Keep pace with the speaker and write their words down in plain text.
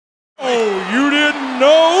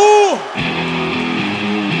know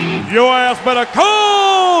your ass better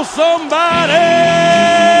call somebody.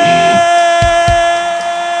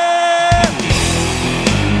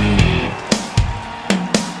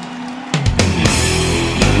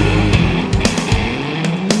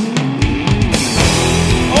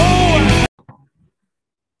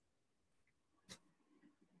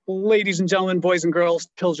 Ladies and gentlemen, boys and girls,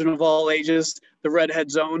 children of all ages, the Redhead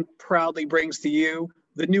Zone proudly brings to you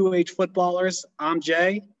the New Age Footballers. I'm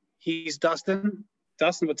Jay. He's Dustin.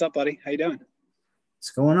 Dustin, what's up, buddy? How you doing? What's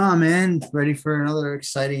going on, man? Ready for another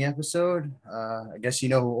exciting episode? I guess you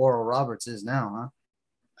know who Oral Roberts is now,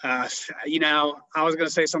 huh? I was going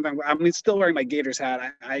to say something. I'm still wearing my Gators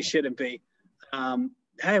hat. I shouldn't be.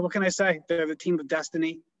 Hey, what can I say? They're the team of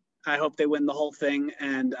destiny. I hope they win the whole thing.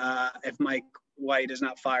 And if Mike White is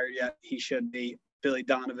not fired yet, he should be. Billy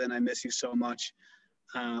Donovan, I miss you so much.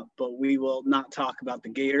 But we will not talk about the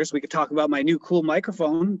Gators. We could talk about my new cool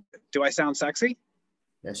microphone. Do I sound sexy?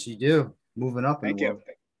 Yes, you do. Moving up. Thank you.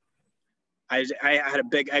 I had a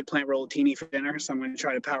big eggplant rollatini for dinner, so I'm going to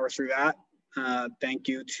try to power through that. Thank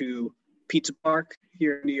you to Pizza Park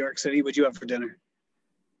here in New York City. What'd you have for dinner?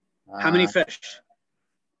 How many fish?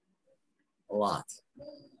 A lot.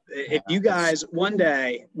 If you guys one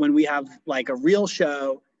day when we have like a real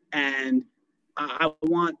show and I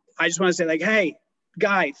just want to say like, hey,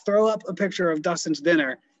 guy, throw up a picture of Dustin's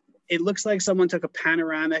dinner. It looks like someone took a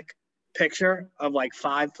panoramic picture of like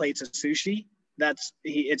 5 plates of sushi.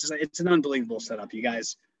 It's an unbelievable setup, you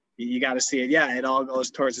guys. You got to see it. Yeah, it all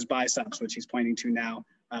goes towards his biceps, which he's pointing to now,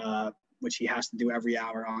 which he has to do every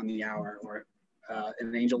hour on the hour, or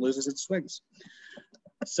an angel loses its wings.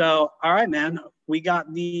 So, all right, man, we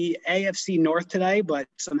got the AFC North today, but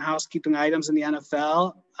some housekeeping items in the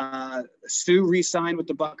NFL. Sue re-signed with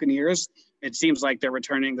the Buccaneers. It seems like they're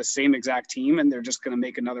returning the same exact team, and they're just going to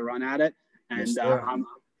make another run at it. And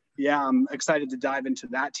yes, I'm excited to dive into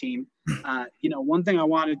that team. One thing I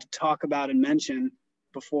wanted to talk about and mention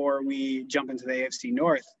before we jump into the AFC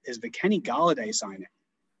North is the Kenny Golladay signing.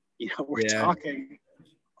 We're talking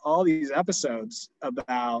all these episodes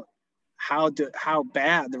about how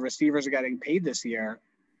bad the receivers are getting paid this year.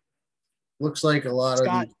 Looks like a lot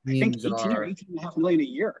of these teams are $18.5 million a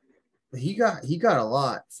year. He got a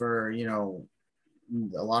lot for,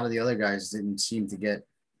 a lot of the other guys didn't seem to get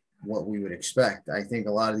what we would expect. I think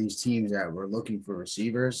a lot of these teams that were looking for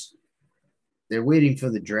receivers, they're waiting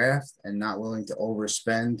for the draft and not willing to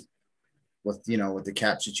overspend with the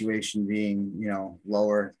cap situation being,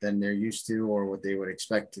 lower than they're used to, or what they would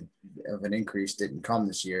expect of an increase didn't come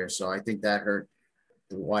this year. So I think that hurt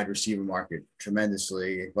the wide receiver market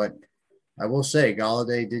tremendously. But I will say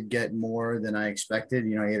Golladay did get more than I expected.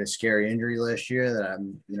 He had a scary injury last year that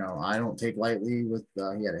I don't take lightly with,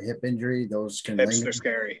 he had a hip injury. Those can linger. They're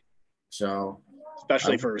scary. So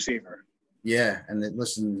especially for a receiver. Yeah. And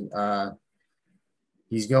listen,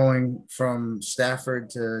 he's going from Stafford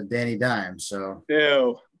to Danny Dimes. So,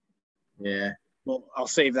 ew. Yeah. Well, I'll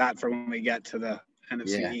save that for when we get to the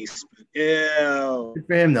NFC East. Ew. Good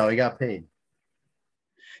for him, though. He got paid.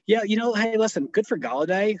 Yeah, hey, listen, good for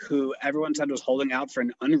Golladay, who everyone said was holding out for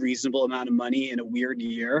an unreasonable amount of money in a weird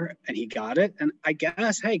year, and he got it. And I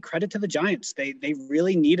guess, hey, credit to the Giants. They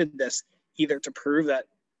really needed this either to prove that,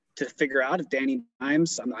 to figure out if Danny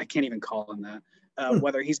Dimes, I can't even call him that,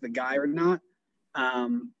 whether he's the guy or not.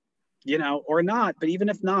 Or not. But even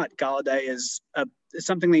if not, Golladay is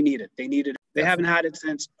something they needed. They haven't had it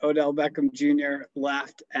since Odell Beckham Jr.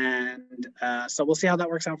 left, and so we'll see how that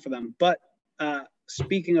works out for them. But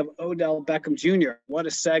speaking of Odell Beckham Jr., what a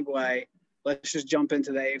segue. Let's just jump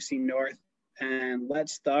into the AFC North, and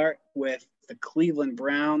let's start with the Cleveland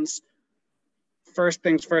Browns. First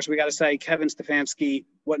things first, we got to say, Kevin Stefanski,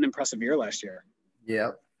 what an impressive year last year.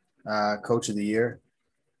 Yep. Coach of the year.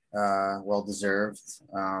 Well-deserved.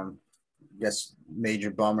 Guess major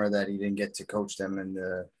bummer that he didn't get to coach them in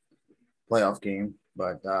the playoff game,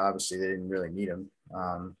 but obviously they didn't really need him.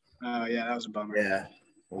 That was a bummer. Yeah.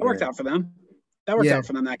 That worked out for them.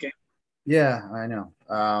 That game. Yeah, I know.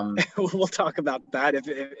 We'll talk about that.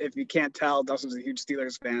 If you can't tell, Dustin's a huge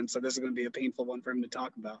Steelers fan, so this is going to be a painful one for him to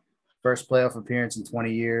talk about. First playoff appearance in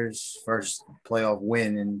 20 years. First playoff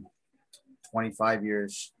win in 25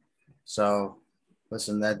 years. So,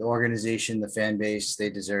 listen, that organization, the fan base, they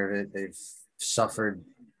deserve it. They've suffered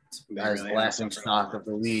as the laughing stock of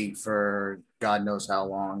the league for God knows how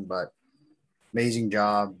long, but amazing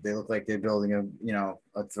job. They look like they're building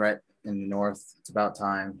a threat in the North. It's about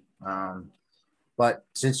time. But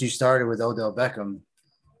since you started with Odell Beckham,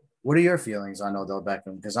 what are your feelings on Odell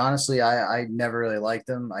Beckham? Because honestly, I never really liked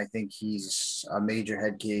him. I think he's a major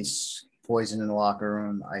head case, poison in the locker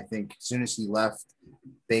room. I think as soon as he left,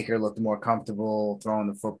 Baker looked more comfortable throwing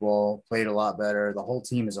the football, played a lot better. The whole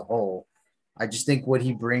team as a whole. I just think what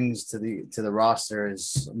he brings to the roster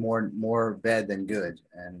is more bad than good,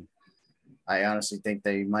 and I honestly think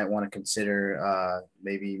they might want to consider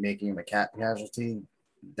maybe making him a cap casualty.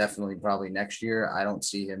 Definitely, probably next year. I don't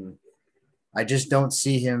see him. I just don't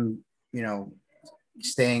see him,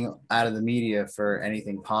 staying out of the media for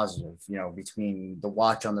anything positive. Between the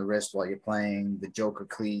watch on the wrist while you're playing, the Joker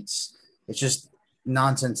cleats, it's just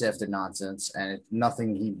nonsense after nonsense, and it's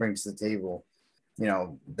nothing he brings to the table,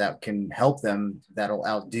 that can help them. That'll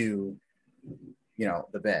outdo,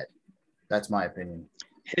 the bad. That's my opinion.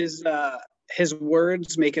 His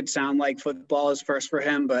words make it sound like football is first for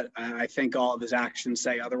him, but I think all of his actions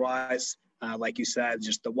say otherwise. Like you said,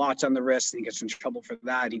 just the watch on the wrist, he gets in trouble for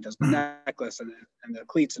that. He does the necklace and the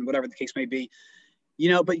cleats and whatever the case may be,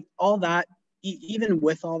 but all that, even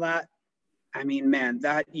with all that, I mean, man,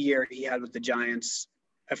 that year he had with the Giants,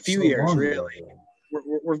 a few years really,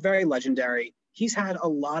 were very legendary. He's had a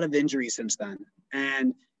lot of injuries since then.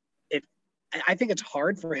 And I think it's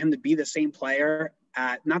hard for him to be the same player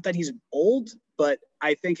not that he's old, but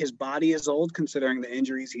I think his body is old considering the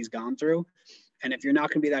injuries he's gone through. And if you're not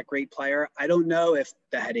going to be that great player, I don't know if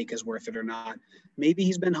the headache is worth it or not. Maybe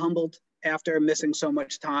he's been humbled after missing so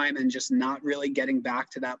much time and just not really getting back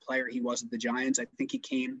to that player he was at the Giants. I think he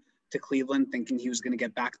came to Cleveland thinking he was going to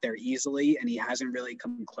get back there easily, and he hasn't really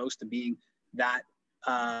come close to being that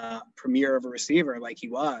premier of a receiver like he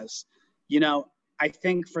was. I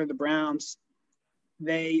think for the Browns,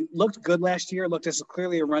 they looked good last year, looked as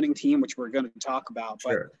clearly a running team, which we're going to talk about.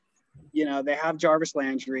 Sure. But, they have Jarvis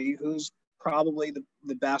Landry, who's probably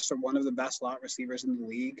the best or one of the best slot receivers in the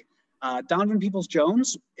league. Donovan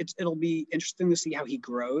Peoples-Jones, it'll be interesting to see how he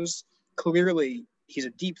grows. Clearly, he's a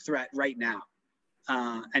deep threat right now,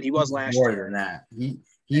 and he was last year. More than that,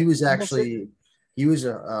 he was actually he was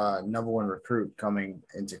a number one recruit coming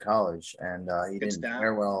into college, and he didn't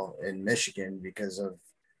fare well in Michigan because of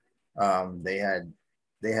they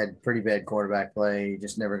had pretty bad quarterback play. He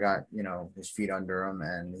just never got his feet under him,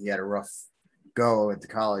 and he had a rough go at the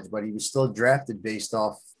college, but he was still drafted based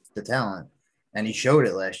off the talent, and he showed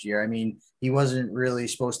it last year. I mean, he wasn't really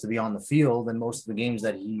supposed to be on the field, and most of the games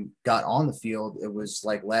that he got on the field, it was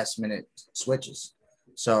like last minute switches.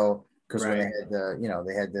 So because when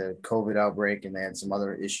they had the COVID outbreak and they had some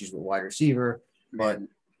other issues with wide receiver, but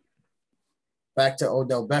back to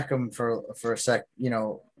Odell Beckham for a sec,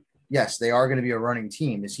 yes, they are going to be a running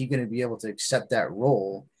team. Is he going to be able to accept that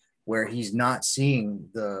role where he's not seeing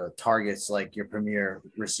the targets like your premier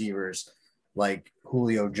receivers like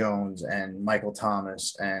Julio Jones and Michael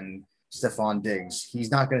Thomas and Stephon Diggs?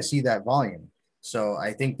 He's not going to see that volume. So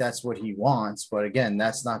I think that's what he wants. But again,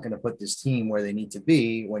 that's not going to put this team where they need to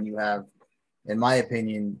be when you have, in my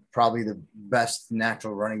opinion, probably the best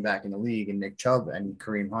natural running back in the league in Nick Chubb and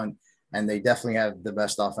Kareem Hunt. And they definitely have the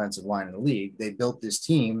best offensive line in the league. They built this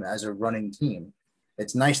team as a running team.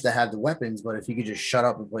 It's nice to have the weapons, but if you could just shut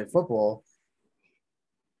up and play football.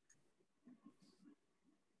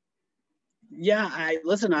 Yeah, I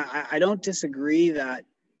don't disagree that,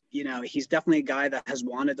 he's definitely a guy that has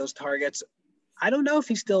wanted those targets. I don't know if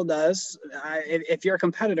he still does. If you're a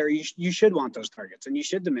competitor, you should want those targets and you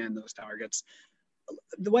should demand those targets.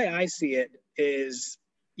 The way I see it is,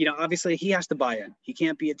 obviously he has to buy in. He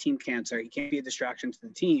can't be a team cancer. He can't be a distraction to the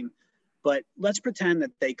team. But let's pretend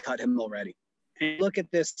that they cut him already. And look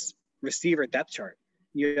at this receiver depth chart.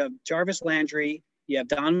 You have Jarvis Landry. You have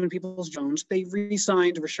Donovan Peoples-Jones. They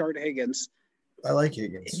re-signed Rashard Higgins. I like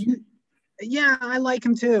Higgins. Yeah, I like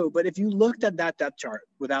him too. But if you looked at that depth chart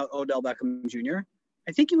without Odell Beckham Jr.,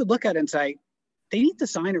 I think you would look at it and say, they need to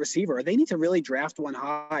sign a receiver. They need to really draft one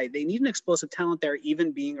high. They need an explosive talent there,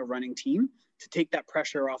 even being a running team, to take that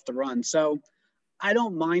pressure off the run. So I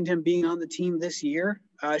don't mind him being on the team this year.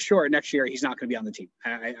 Sure, next year he's not going to be on the team.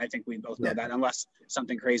 I think we both know that, unless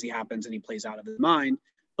something crazy happens and he plays out of his mind.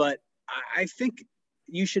 But I think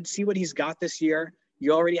you should see what he's got this year.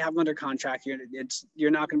 You already have him under contract.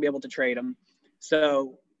 You're not going to be able to trade him.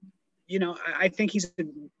 So, I think he's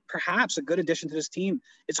perhaps a good addition to this team.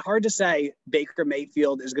 It's hard to say Baker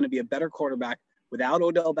Mayfield is going to be a better quarterback without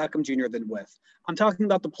Odell Beckham Jr. than with. I'm talking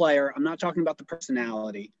about the player. I'm not talking about the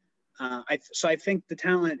personality. So I think the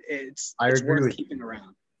talent, it's worth keeping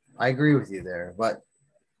around. I agree with you there. But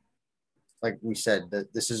like we said,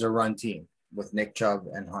 that this is a run team with Nick Chubb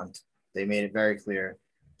and Hunt. They made it very clear.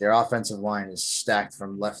 Their offensive line is stacked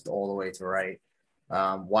from left all the way to right.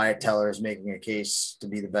 Wyatt Teller is making a case to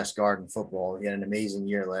be the best guard in football. He had an amazing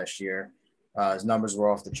year last year. His numbers were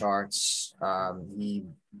off the charts. He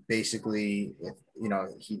basically,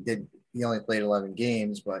 he only played 11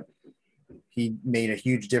 games, but he made a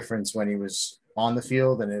huge difference when he was on the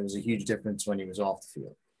field, and it was a huge difference when he was off the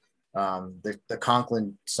field. The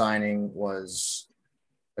Conklin signing was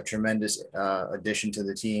a tremendous addition to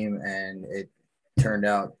the team, and it turned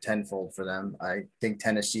out tenfold for them. I think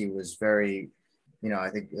Tennessee was very, I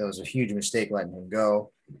think it was a huge mistake letting him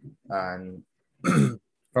go. And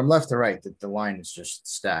from left to right, the line is just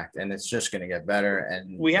stacked, and it's just going to get better.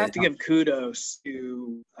 And we have to give kudos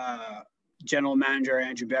to General Manager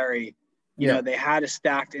Andrew Berry. You know, they had a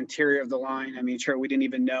stacked interior of the line. I mean, sure, we didn't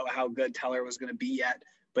even know how good Teller was going to be yet,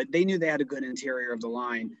 but they knew they had a good interior of the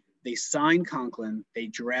line. They signed Conklin. They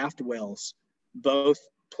draft Wills. Both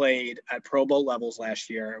played at Pro Bowl levels last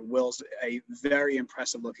year. Wills, a very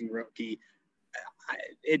impressive looking rookie.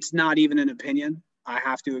 It's not even an opinion. I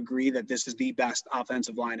have to agree that this is the best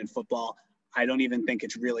offensive line in football. I don't even think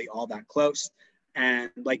it's really all that close. And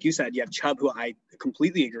like you said, you have Chubb, who I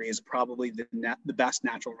completely agree is probably the best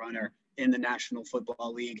natural runner in the National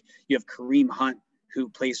Football League. You have Kareem Hunt, who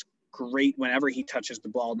plays great whenever he touches the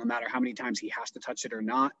ball, no matter how many times he has to touch it or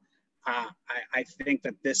not. I think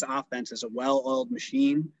that this offense is a well-oiled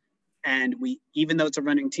machine. And even though it's a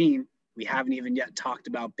running team, we haven't even yet talked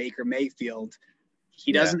about Baker Mayfield.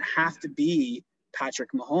 He doesn't have to be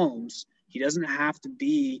Patrick Mahomes. He doesn't have to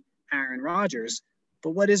be Aaron Rodgers.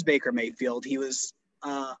 But what is Baker Mayfield? He was,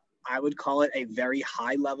 I would call it a very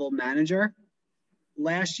high-level manager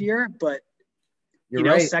last year. But, You're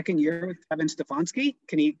right. Second year with Kevin Stefanski,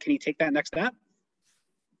 can he take that next step?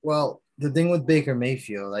 Well, the thing with Baker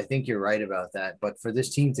Mayfield, I think you're right about that. But for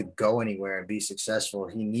this team to go anywhere and be successful,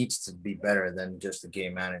 he needs to be better than just a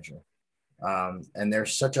game manager. And they're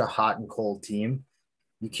such a hot and cold team.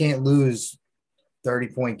 You can't lose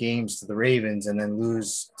 30-point games to the Ravens and then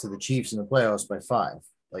lose to the Chiefs in the playoffs by 5.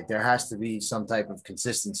 Like, there has to be some type of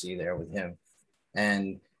consistency there with him.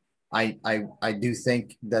 And I do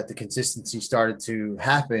think that the consistency started to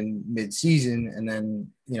happen mid-season, and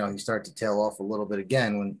then, he started to tail off a little bit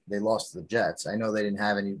again when they lost to the Jets. I know they didn't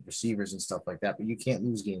have any receivers and stuff like that, but you can't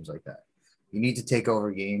lose games like that. You need to take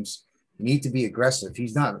over games. You need to be aggressive. He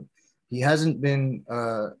wasn't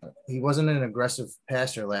an aggressive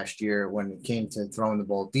passer last year when it came to throwing the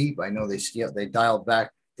ball deep. I know they dialed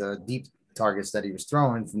back the deep targets that he was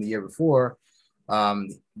throwing from the year before.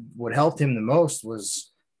 What helped him the most was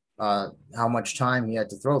how much time he had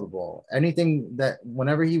to throw the ball. Anything that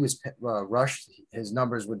whenever he was rushed, his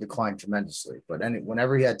numbers would decline tremendously. But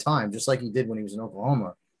whenever he had time, just like he did when he was in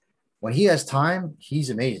Oklahoma, when he has time, he's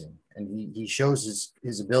amazing. And he shows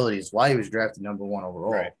his abilities, why he was drafted number 1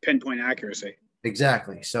 overall. Right. Pinpoint accuracy.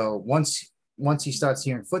 Exactly. So once he starts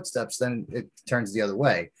hearing footsteps, then it turns the other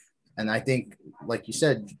way. And I think, like you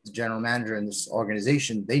said, the general manager in this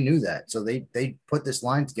organization, they knew that. So they put this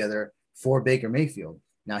line together for Baker Mayfield.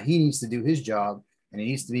 Now he needs to do his job, and he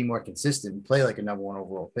needs to be more consistent and play like a number 1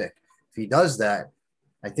 overall pick. If he does that,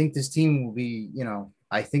 I think this team will be,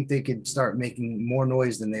 I think they could start making more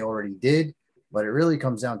noise than they already did, but it really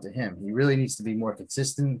comes down to him. He really needs to be more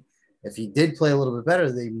consistent. If he did play a little bit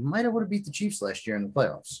better, they might have would have beat the Chiefs last year in the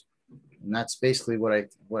playoffs. And that's basically what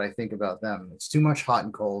I think about them. It's too much hot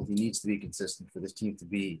and cold. He needs to be consistent for this team to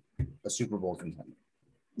be a Super Bowl contender.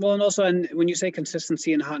 Well, and also, when you say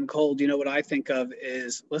consistency and hot and cold, what I think of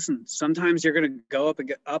is, listen, sometimes you're going to go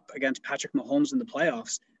up against Patrick Mahomes in the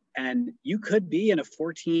playoffs, and you could be in a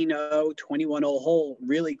 14-0, 21-0 hole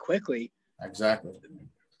really quickly. Exactly.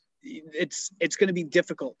 It's going to be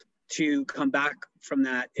difficult to come back from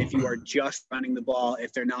that if you are just running the ball,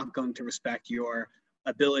 if they're not going to respect your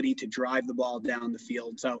ability to drive the ball down the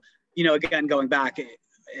field. So, again, going back,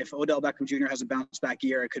 if Odell Beckham Jr. has a bounce back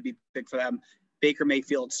year, it could be big for them. Baker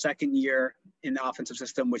Mayfield's second year in the offensive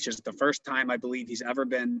system, which is the first time I believe he's ever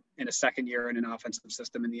been in a second year in an offensive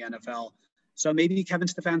system in the NFL. So maybe Kevin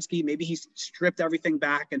Stefanski, maybe he's stripped everything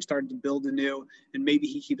back and started to build anew, and maybe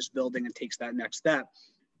he keeps building and takes that next step.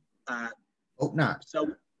 Hope not.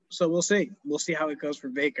 So we'll see. We'll see how it goes for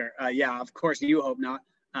Baker. Yeah, of course you hope not,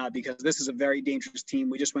 because this is a very dangerous team.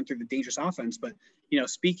 We just went through the dangerous offense, but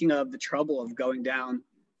speaking of the trouble of going down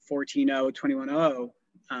 14-0, 21-0,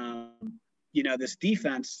 this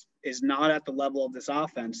defense is not at the level of this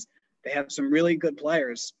offense. They have some really good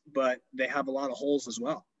players, but they have a lot of holes as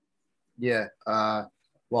well. Yeah.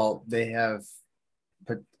 Well, they have,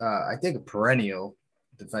 I think, a perennial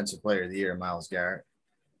defensive player of the year, Myles Garrett.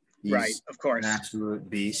 He's right, of course. An absolute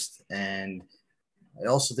beast. And I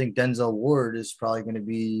also think Denzel Ward is probably going to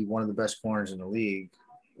be one of the best corners in the league,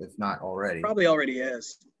 if not already. Probably already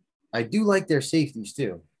is. I do like their safeties,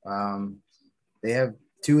 too. They have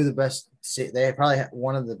two of the best. They probably have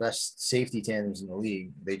one of the best safety tandems in the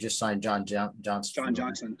league. They just signed John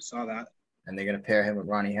Johnson. Saw that. and they're going to pair him with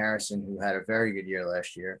Ronnie Harrison, who had a very good year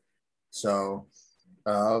last year. So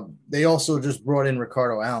they also just brought in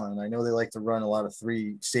Ricardo Allen. I know they like to run a lot of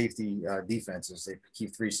three safety defenses. They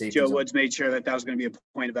keep three safeties. Joe Woods made sure that was going to be a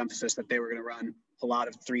point of emphasis, that they were going to run a lot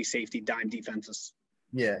of three safety dime defenses.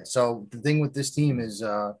 Yeah. So the thing with this team is,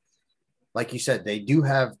 like you said, they do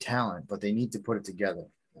have talent, but they need to put it together.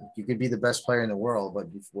 You could be the best player in the world, but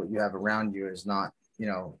if what you have around you is not,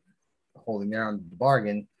 holding their own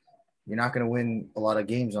bargain, you're not going to win a lot of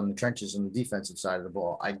games on the trenches on the defensive side of the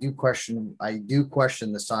ball. I do question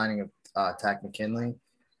the signing of Takk McKinley.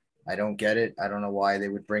 I don't get it. I don't know why they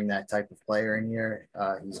would bring that type of player in here.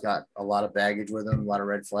 He's got a lot of baggage with him, a lot of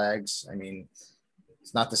red flags. I mean,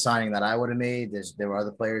 it's not the signing that I would have made. There were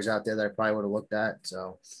other players out there that I probably would have looked at.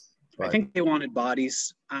 So I think they wanted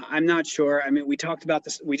bodies. I'm not sure. I mean, we talked about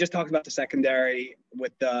this. We just talked about the secondary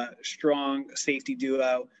with the strong safety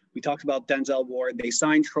duo. We talked about Denzel Ward. They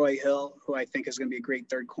signed Troy Hill, who I think is going to be a great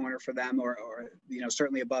third corner for them, or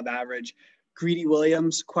certainly above average. Greedy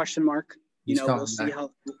Williams, question mark.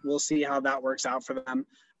 We'll see how that works out for them.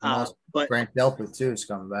 But Grant Delpit too is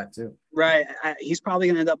coming back too. Right. He's probably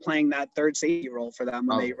going to end up playing that third safety role for them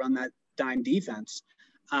when they run that dime defense.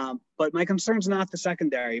 But my concern's not the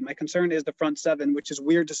secondary. My concern is the front seven, which is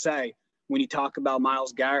weird to say when you talk about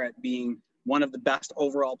Myles Garrett being one of the best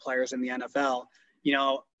overall players in the NFL.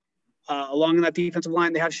 Along in that defensive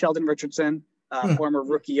line, they have Sheldon Richardson, former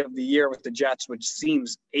rookie of the year with the Jets, which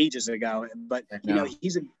seems ages ago. But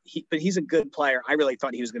he's a good player. I really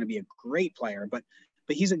thought he was going to be a great player, but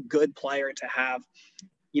he's a good player to have.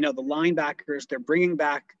 The linebackers, they're bringing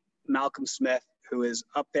back Malcolm Smith, who is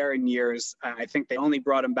up there in years. I think they only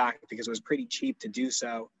brought him back because it was pretty cheap to do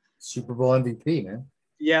so. Super Bowl MVP, man.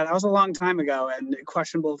 Yeah, that was a long time ago, and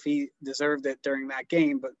questionable if he deserved it during that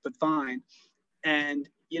game, but fine. And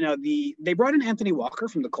they brought in Anthony Walker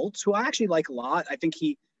from the Colts, who I actually like a lot. I think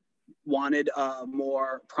he wanted a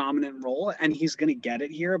more prominent role, and he's going to get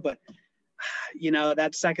it here. But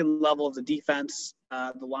that second level of the defense,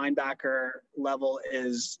 the linebacker level,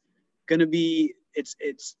 is going to be it's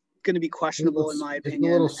going to be questionable in my opinion. It's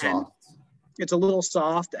a little soft. It's a little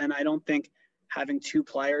soft, and I don't think having two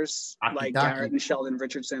players like Garrett and Sheldon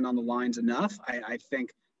Richardson on the line's enough. I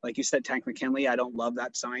think, like you said, Takk McKinley, I don't love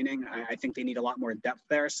that signing. I think they need a lot more depth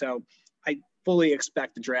there. So I fully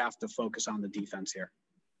expect the draft to focus on the defense here.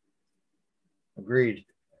 Agreed.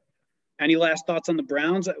 Any last thoughts on the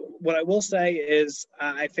Browns? What I will say is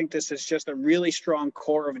I think this is just a really strong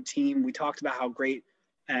core of a team. We talked about how great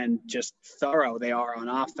and just thorough they are on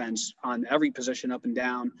offense on every position up and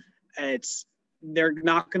down. They're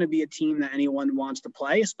not going to be a team that anyone wants to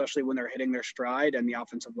play, especially when they're hitting their stride and the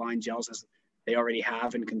offensive line gels as they already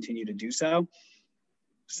have and continue to do so.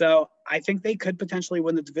 So I think they could potentially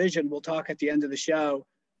win the division. We'll talk at the end of the show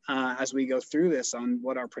as we go through this on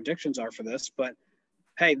what our predictions are for this. But,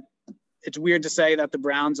 hey, it's weird to say that the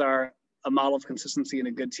Browns are a model of consistency and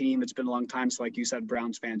a good team. It's been a long time. So like you said,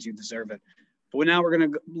 Browns fans, you deserve it. But now we're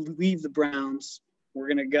going to leave the Browns. We're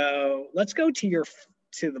going to let's go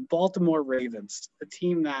to the Baltimore Ravens, a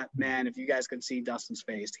team that, man, if you guys could see Dustin's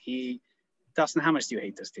face, Dustin, how much do you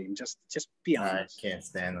hate this team? Just be honest. I can't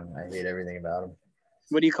stand them. I hate everything about them.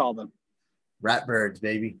 What do you call them? Ratbirds,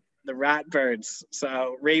 baby. The Ratbirds.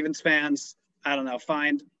 So Ravens fans, I don't know,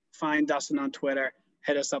 find Dustin on Twitter,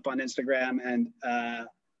 hit us up on Instagram, and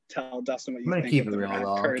tell Dustin what you think keep of it the real,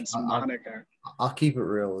 Ratbirds moniker. I'll keep it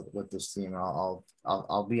real with this team.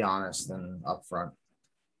 I'll be honest and upfront.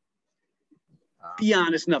 Be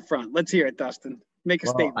honest and upfront. Let's hear it, Dustin. Make a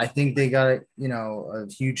statement. I think they got a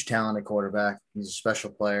huge talented quarterback. He's a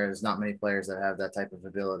special player. There's not many players that have that type of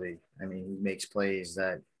ability. I mean, he makes plays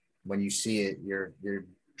that when you see it, your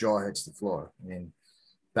jaw hits the floor. I mean,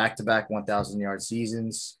 back-to-back 1,000-yard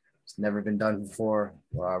seasons. It's never been done before.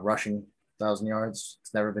 Rushing 1,000 yards.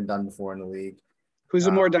 It's never been done before in the league. Who's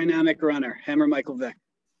a more dynamic runner, him or Michael Vick?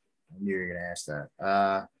 I knew you were going to ask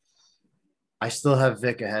that. I still have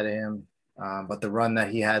Vick ahead of him, but the run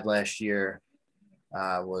that he had last year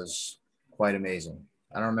was quite amazing.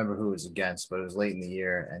 I don't remember who it was against, but it was late in the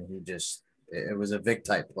year, and it was a Vic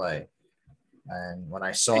type play. And when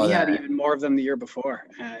I saw he had even more of them the year before.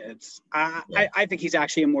 I think he's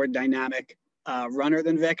actually a more dynamic runner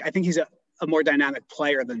than Vic. I think he's a more dynamic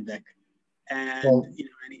player than Vic. And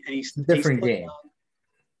he's a different game.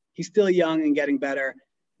 He's still young and getting better.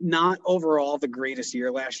 Not overall the greatest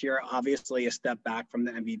year last year. Obviously, a step back from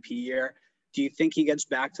the MVP year. Do you think he gets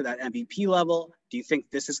back to that MVP level? Do you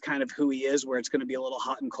think this is kind of who he is, where it's going to be a little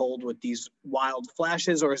hot and cold with these wild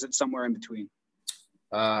flashes, or is it somewhere in between?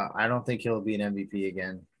 I don't think he'll be an MVP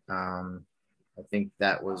again. I I think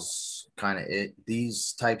that was kind of it.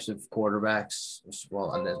 These types of quarterbacks,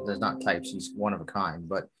 well, and there's not types, he's one of a kind,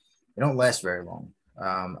 but they don't last very long.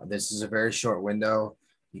 This is a very short window.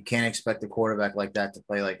 You can't expect a quarterback like that to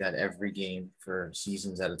play like that every game for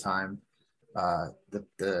seasons at a time.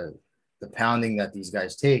 The pounding that these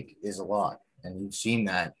guys take is a lot, and you've seen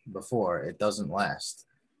that before. It doesn't last.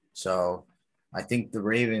 So I think the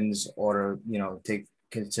Ravens ought to, take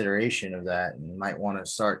consideration of that and might want to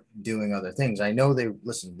start doing other things. I know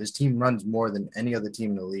this team runs more than any other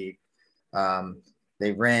team in the league.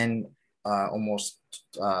 They ran almost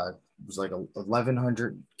it was like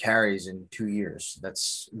 1,100 carries in 2 years.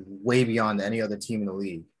 That's way beyond any other team in the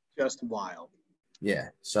league. Just wild. Yeah.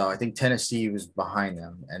 So I think Tennessee was behind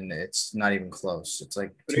them, and it's not even close. It's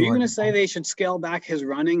like. But are you going to say they should scale back his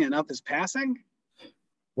running and up his passing?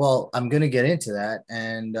 Well, I'm going to get into that,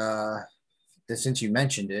 and since you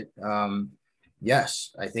mentioned it,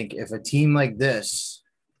 yes, I think if a team like this,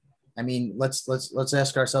 I mean, let's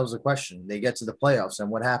ask ourselves a question. They get to the playoffs, and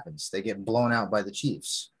what happens? They get blown out by the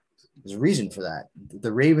Chiefs. There's a reason for that.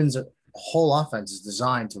 The Ravens' whole offense is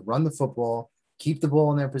designed to run the football, keep the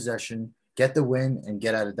ball in their possession, get the win, and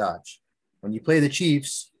get out of Dodge. When you play the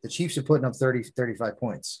Chiefs are putting up 30, 35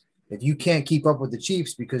 points. If you can't keep up with the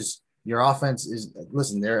Chiefs because your offense is,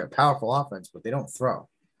 they're a powerful offense, but they don't throw.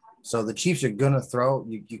 So the Chiefs are going to throw.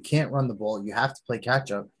 You can't run the ball. You have to play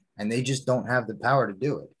catch up, and they just don't have the power to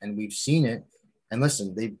do it. And we've seen it. And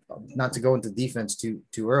listen, they not to go into defense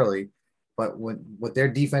too early, but with their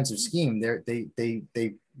defensive scheme,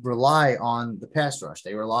 they rely on the pass rush.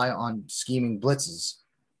 They rely on scheming blitzes.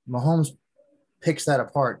 Mahomes picks that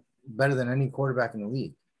apart better than any quarterback in the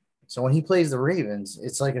league. So when he plays the Ravens,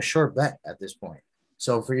 it's like a sure bet at this point.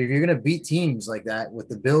 So if you're going to beat teams like that with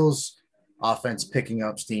the Bills offense picking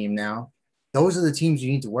up steam now, those are the teams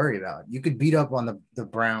you need to worry about. You could beat up on the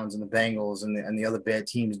Browns and the Bengals and the other bad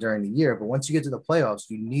teams during the year, but once you get to the playoffs,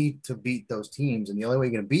 you need to beat those teams. And the only way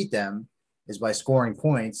you're going to beat them is by scoring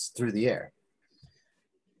points through the air.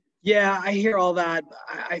 Yeah, I hear all that.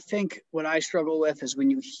 I think what I struggle with is when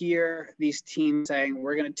you hear these teams saying,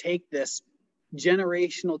 we're going to take this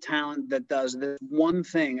generational talent that does this one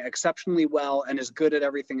thing exceptionally well and is good at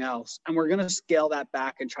everything else, and we're going to scale that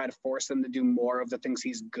back and try to force them to do more of the things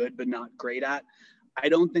he's good but not great at. I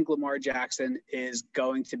don't think Lamar Jackson is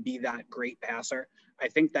going to be that great passer. I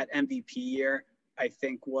think that MVP year,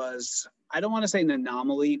 was, I don't want to say an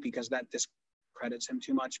anomaly because that discredits him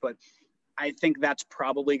too much, but I think that's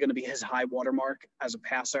probably going to be his high watermark as a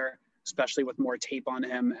passer, especially with more tape on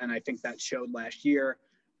him, and I think that showed last year.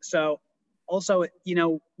 So also,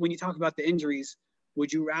 when you talk about the injuries,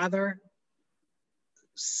 would you rather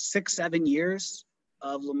 6-7 years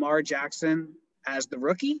of Lamar Jackson as the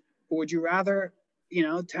rookie, or would you rather,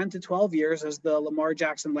 10 to 12 years as the Lamar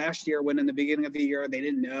Jackson last year, when in the beginning of the year, they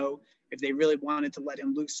didn't know if they really wanted to let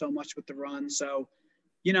him loose so much with the run. So,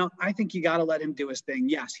 I think you got to let him do his thing.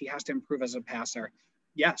 Yes, he has to improve as a passer.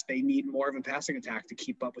 Yes, they need more of a passing attack to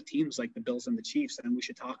keep up with teams like the Bills and the Chiefs, and we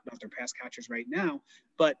should talk about their pass catchers right now.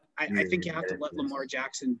 But I think you have to let Lamar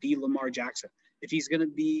Jackson be Lamar Jackson. If he's going to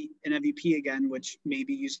be an MVP again, which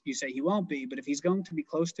maybe you say he won't be, but if he's going to be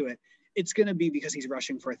close to it, it's going to be because he's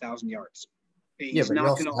rushing for 1,000 yards. He's but not he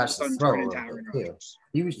also going to all of a sudden turn into Aaron Rodgers.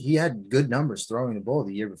 He had good numbers throwing the ball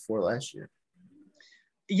the year before last year.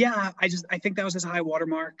 Yeah, I think that was his high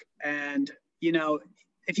watermark, and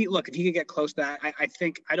if he could get close to that,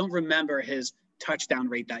 I don't remember his touchdown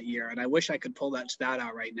rate that year, and I wish I could pull that stat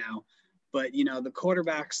out right now. But the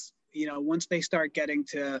quarterbacks, once they start getting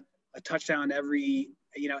to a touchdown every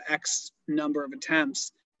X number of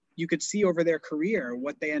attempts, you could see over their career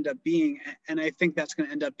what they end up being, and I think that's going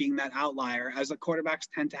to end up being that outlier, as the quarterbacks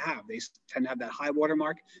tend to have. They tend to have that high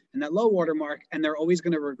watermark and that low watermark, and they're always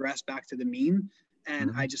going to regress back to the mean.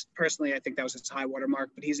 And I just personally, I think that was his high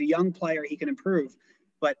watermark. But he's a young player; he can improve.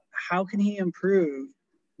 But how can he improve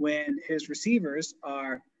when his receivers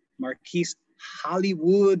are Marquise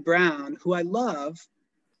Hollywood Brown, who I love?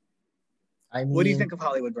 What do you think of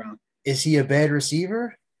Hollywood Brown? Is he a bad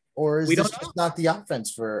receiver, or is this just not the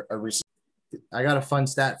offense for a receiver? I got a fun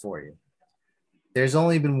stat for you. There's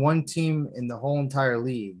only been one team in the whole entire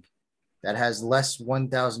league that has less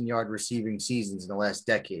 1,000-yard receiving seasons in the last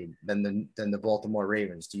decade than the Baltimore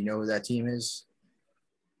Ravens. Do you know who that team is?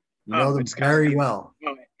 You know them very well.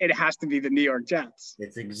 It has to be the New York Jets.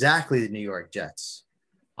 It's exactly the New York Jets.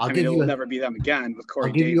 It will never be them again with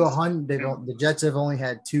Corey Davis. I'll give you 100. The Jets have only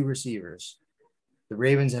had 2 receivers. The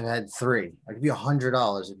Ravens have had 3. I'll give you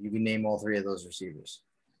 $100 if you can name all 3 of those receivers.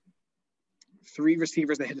 3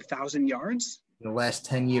 receivers that hit 1,000 yards? In the last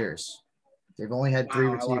 10 years. They've only had 3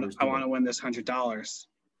 receivers. I want to win this $100.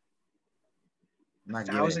 Not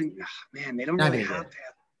giving it. 1,000. Man, they don't Not really gonna have get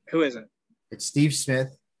that. Who is it? It's Steve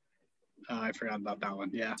Smith, I forgot about that one.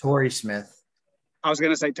 Yeah. Torrey Smith. I was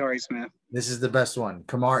going to say Torrey Smith. This is the best one.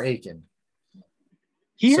 Kamar Aiken.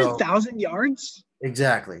 He has So- 1,000 yards?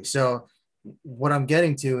 Exactly. So what I'm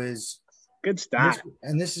getting to is Good stat.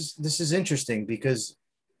 this is interesting because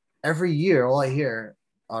every year all I hear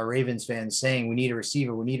are Ravens fans saying we need a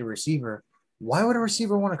receiver, we need a receiver. Why would a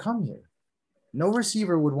receiver want to come here? No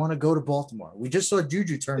receiver would want to go to Baltimore. We just saw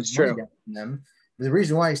Juju turn It's money true. down from them. The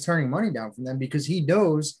reason why he's turning money down from them because he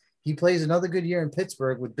knows he plays another good year in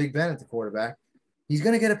Pittsburgh with Big Ben at the quarterback. He's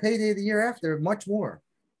going to get a payday the year after, much more.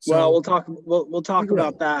 So, Well, we'll talk will.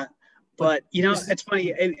 about that. But it's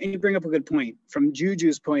funny, and you bring up a good point. From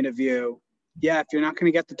Juju's point of view, yeah, if you're not going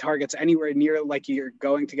to get the targets anywhere near like you're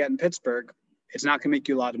going to get in Pittsburgh, it's not going to make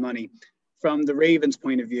you a lot of money. From the Ravens'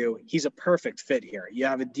 point of view, he's a perfect fit here. You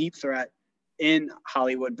have a deep threat in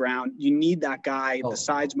Hollywood Brown. You need that guy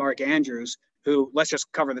besides Mark Andrews, who, let's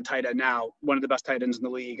just cover the tight end now, one of the best tight ends in the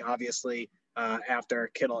league, obviously,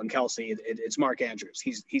 after Kittle and Kelsey. It's Mark Andrews.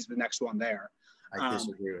 He's the next one there. I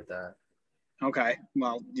disagree with that. Okay,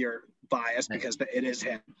 well, you're biased because it is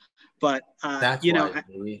him, but That's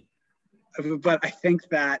but I think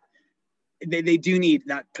that they do need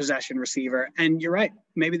that possession receiver, and you're right.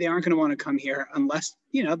 Maybe they aren't going to want to come here unless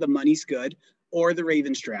the money's good or the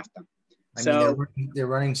Ravens draft them. I mean, they're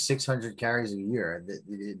running 600 carries a year.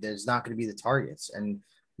 There's not going to be the targets. And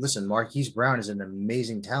listen, Marquise Brown is an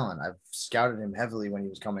amazing talent. I've scouted him heavily when he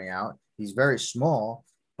was coming out. He's very small,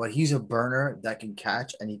 but he's a burner that can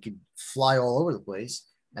catch and he can fly all over the place.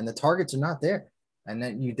 And the targets are not there. And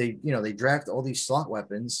then they draft all these slot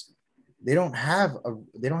weapons. They don't have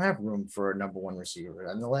room for a number one receiver.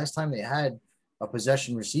 And the last time they had a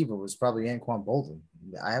possession receiver was probably Anquan Bolden.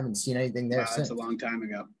 I haven't seen anything there since. That's a long time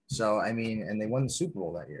ago. So, I mean, and they won the Super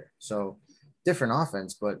Bowl that year. So different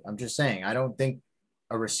offense, but I'm just saying, I don't think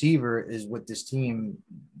a receiver is what this team,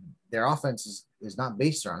 their offense is not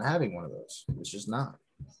based on having one of those. It's just not.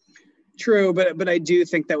 True, but I do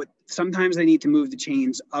think that sometimes they need to move the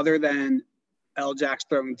chains other than L-Jax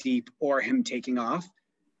throwing deep or him taking off.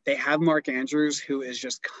 They have Mark Andrews, who is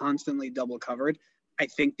just constantly double covered. I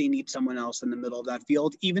think they need someone else in the middle of that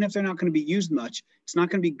field, even if they're not going to be used much. It's not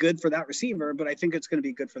going to be good for that receiver, but I think it's going to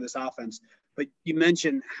be good for this offense. But you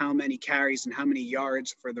mentioned how many carries and how many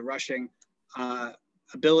yards for the rushing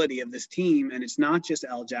ability of this team, and it's not just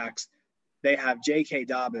L-Jax. They have J.K.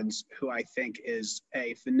 Dobbins, who I think is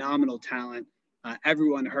a phenomenal talent.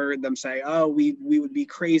 Everyone heard them say, oh, we would be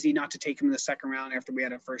crazy not to take him in the second round after we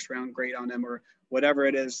had a first round grade on him, or whatever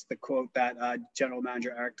it is, the quote that general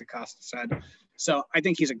manager Eric DeCosta said. So I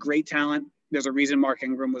think he's a great talent. There's a reason Mark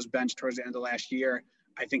Ingram was benched towards the end of last year.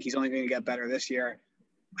 I think he's only going to get better this year.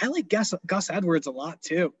 I like Gus Edwards a lot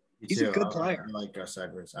too. He's a good player. I like Gus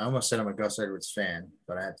Edwards. I almost said I'm a Gus Edwards fan,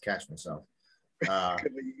 but I had to catch myself.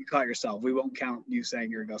 You caught yourself. We won't count you saying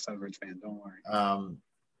you're a Gus Edwards fan. Don't worry.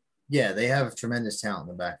 Yeah, they have tremendous talent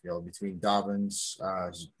in the backfield between Dobbins.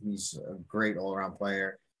 He's a great all-around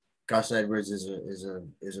player. Gus Edwards is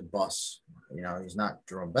a bus. He's not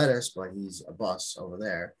Jerome Bettis, but he's a bus over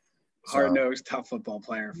there. So, hard-nosed, tough football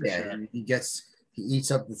player for sure. He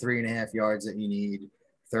eats up the 3.5 yards that you need.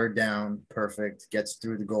 Third down, perfect. Gets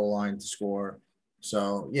through the goal line to score.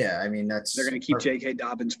 So yeah, I mean they're going to keep J.K.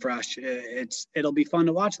 Dobbins fresh. It'll be fun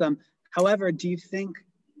to watch them. However, do you think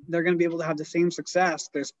they're going to be able to have the same success?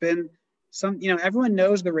 There's been some, everyone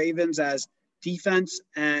knows the Ravens as defense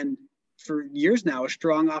and for years now a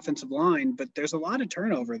strong offensive line, but there's a lot of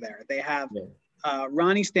turnover there. They have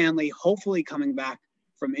Ronnie Stanley hopefully coming back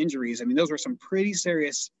from injuries. I mean, those were some pretty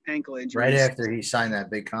serious ankle injuries. Right after he signed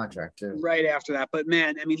that big contract too. Right after that. But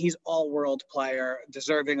man, I mean, he's all-world player,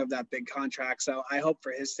 deserving of that big contract. So I hope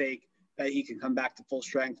for his sake that he can come back to full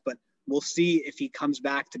strength. But we'll see if he comes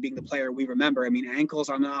back to being the player we remember. I mean, ankles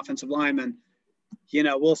on an offensive lineman,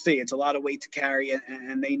 we'll see. It's a lot of weight to carry,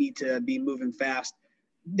 and they need to be moving fast.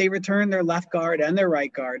 They return their left guard and their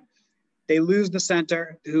right guard. They lose the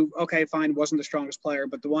center, who, okay, fine, wasn't the strongest player,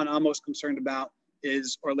 but the one I'm most concerned about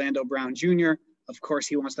is Orlando Brown Jr. Of course,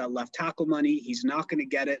 he wants that left tackle money. He's not going to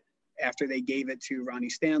get it after they gave it to Ronnie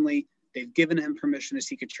Stanley. They've given him permission to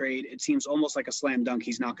seek a trade. It seems almost like a slam dunk.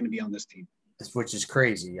 He's not going to be on this team. Which is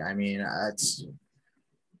crazy. I mean,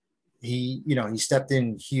 he stepped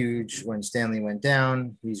in huge when Stanley went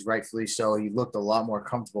down. He's rightfully so. He looked a lot more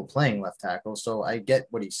comfortable playing left tackle. So I get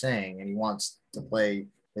what he's saying, and he wants to play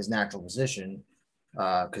his natural position.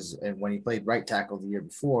 Because when he played right tackle the year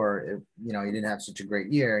before, he didn't have such a great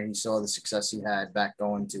year, and he saw the success he had back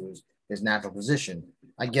going to his natural position.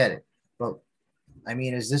 I get it, but I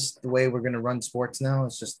mean, is this the way we're going to run sports now?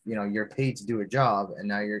 It's just, you're paid to do a job, and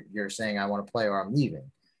now you're saying I want to play or I'm leaving.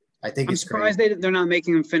 I think I'm it's surprised crazy. they're not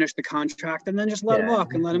making him finish the contract and then just let him Yeah.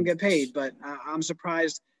 walk and let him get paid. But I'm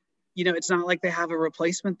surprised, it's not like they have a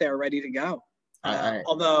replacement there ready to go.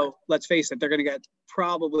 Although, let's face it, they're going to get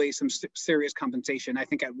probably some serious compensation. I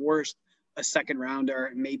think at worst, a second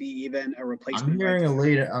rounder, maybe even a replacement. I'm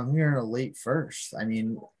hearing a late first. I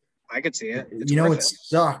mean, I could see it. It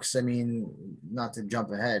sucks. I mean, not to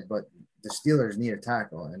jump ahead, but the Steelers need a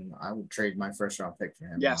tackle, and I would trade my first round pick for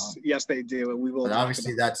him. Yes, they do. And we will. But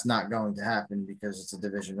obviously, that's not going to happen because it's a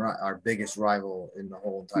division, our biggest rival in the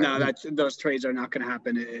whole entire. No, those trades are not going to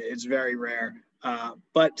happen. It's very rare.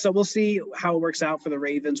 But so we'll see how it works out for the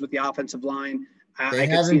Ravens with the offensive line. They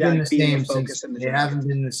haven't been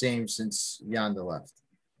the same since Yanda left.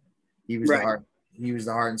 He was He was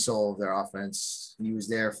the heart and soul of their offense. He was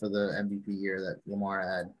there for the MVP year that Lamar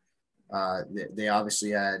had. They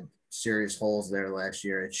obviously had serious holes there last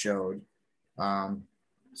year. It showed.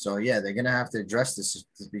 So yeah, they're gonna have to address this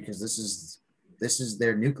because this is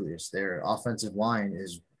their nucleus. Their offensive line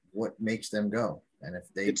is what makes them go. And if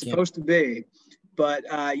it's supposed to be, but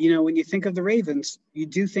when you think of the Ravens, you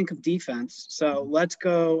do think of defense. So let's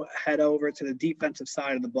go head over to the defensive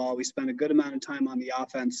side of the ball. We spent a good amount of time on the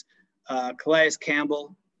offense. Calais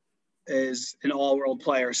Campbell is an all-world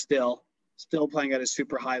player still playing at a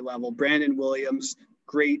super high level. Brandon Williams,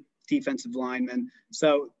 great defensive lineman.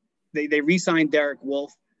 So they re-signed Derek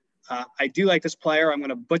Wolfe. I do like this player. I'm going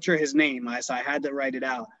to butcher his name, so I had to write it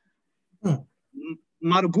out.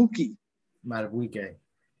 Madubuike. I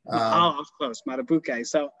was close. Madubuike.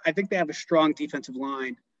 So I think they have a strong defensive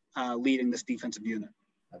line leading this defensive unit.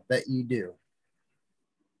 I bet you do.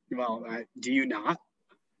 Well, do you not?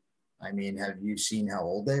 I mean, have you seen how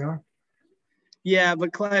old they are? Yeah,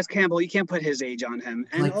 but Calais Campbell, you can't put his age on him.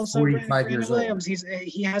 And like also 45 years Williams, old.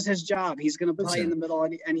 He has his job. He's going to play in the middle,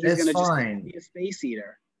 and he's going to just be a space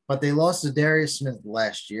eater. But they lost to Darius Smith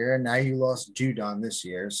last year, and now you lost Judon this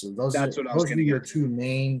year. So those are your two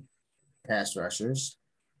main pass rushers.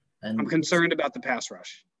 And I'm concerned about the pass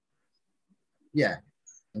rush. Yeah,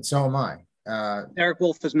 and so am I. Derek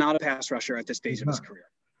Wolfe is not a pass rusher at this stage of his career.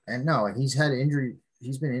 And no, he's had injury.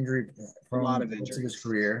 He's been injury prone a lot of injuries to his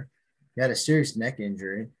career. He had a serious neck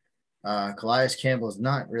injury. Calais Campbell is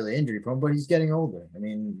not really injury prone, but he's getting older. I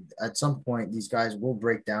mean, at some point, these guys will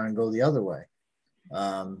break down and go the other way.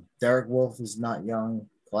 Derek Wolfe is not young.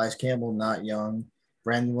 Calais Campbell, not young.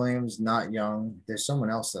 Brandon Williams, not young. There's someone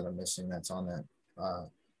else that I'm missing that's on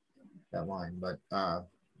that line. But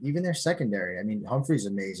even their secondary, I mean, Humphrey's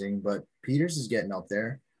amazing, but Peters is getting up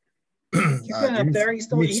there. He's getting up there. He's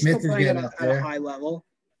still playing at a high level.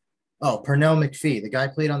 Oh, Pernell McPhee, the guy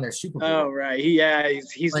played on their Super Bowl. Oh, right.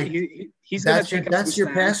 He's that's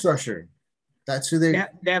your pass rusher. That's who they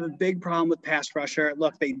have a big problem with pass rusher.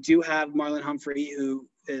 Look, they do have Marlon Humphrey, who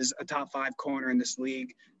is a top 5 corner in this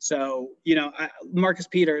league. So, Marcus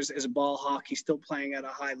Peters is a ball hawk. He's still playing at a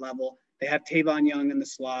high level. They have Tavon Young in the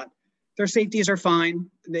slot. Their safeties are fine.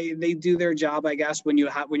 They do their job, I guess. When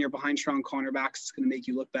you're behind strong cornerbacks, it's going to make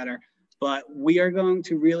you look better. But we are going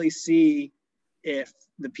to really see if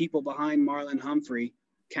the people behind Marlon Humphrey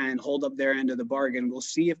can hold up their end of the bargain. We'll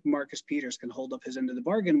see if Marcus Peters can hold up his end of the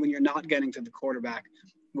bargain when you're not getting to the quarterback,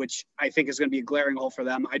 which I think is going to be a glaring hole for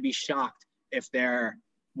them. I'd be shocked if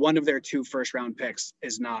one of their 2 first-round picks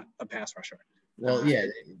is not a pass rusher. Well, yeah,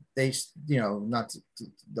 they not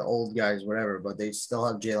the old guys, whatever, but they still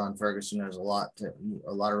have Jalen Ferguson. There's a lot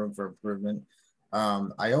of room for improvement.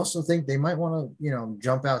 I also think they might want to,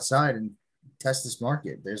 jump outside and test this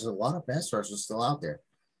market. There's a lot of pass rushers still out there.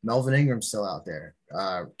 Melvin Ingram's still out there.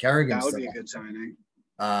 Kerrigan's that would be a good signing.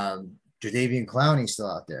 Jadeveon Clowney's still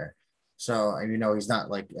out there. So, he's not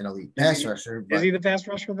like an elite pass rusher. But, is he the pass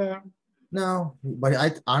rusher there? No, but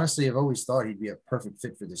I honestly have always thought he'd be a perfect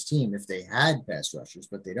fit for this team if they had pass rushers,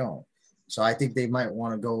 but they don't. So I think they might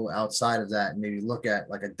want to go outside of that and maybe look at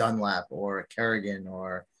like a Dunlap or a Kerrigan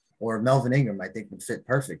or Melvin Ingram. I think would fit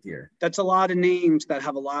perfect here. That's a lot of names that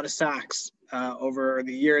have a lot of sacks over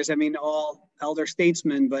the years. I mean, all elder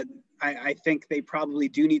statesmen, but I think they probably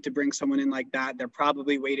do need to bring someone in like that. They're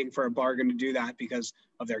probably waiting for a bargain to do that because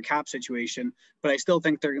of their cap situation. But I still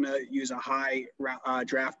think they're going to use a high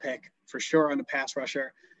draft pick for sure on a pass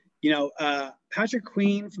rusher. Patrick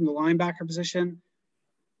Queen from the linebacker position,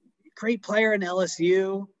 great player in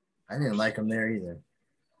LSU. I didn't like him there either.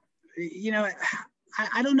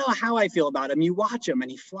 I don't know how I feel about him. You watch him and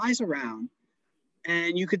he flies around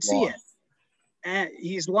and you could see it. And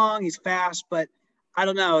he's long, he's fast, but I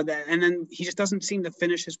don't know that. And then he just doesn't seem to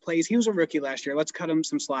finish his plays. He was a rookie last year. Let's cut him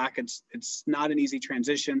some slack. It's not an easy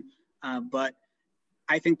transition, but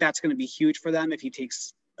I think that's going to be huge for them if he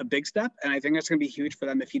takes a big step. And I think that's going to be huge for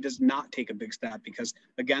them if he does not take a big step, because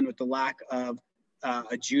again, with the lack of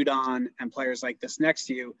a Judon and players like this next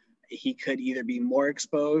to you, he could either be more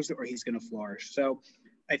exposed or he's going to flourish. So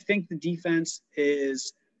I think the defense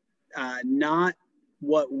is not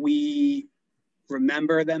what we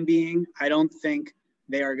remember them being. I don't think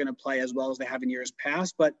they are going to play as well as they have in years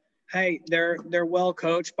past, but hey, they're well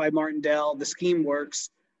coached by Martindale. The scheme works.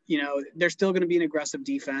 You know, they're still going to be an aggressive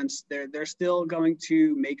defense. They're still going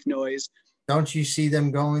to make noise. Don't you see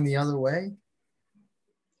them going the other way?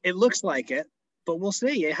 It looks like it, but we'll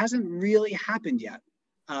see. It hasn't really happened yet.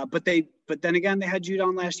 But then again, they had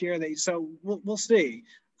Judon last year. So we'll see.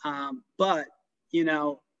 But you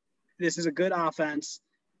know, this is a good offense.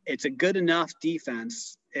 It's a good enough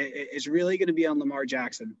defense. It's really going to be on Lamar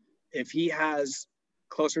Jackson. If he has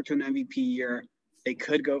closer to an MVP year, they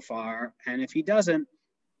could go far. And if he doesn't,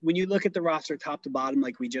 when you look at the roster top to bottom,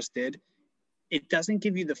 like we just did, it doesn't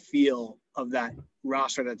give you the feel of that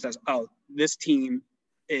roster that says, oh, this team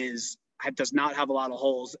does not have a lot of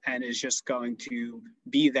holes and is just going to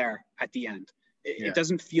be there at the end. It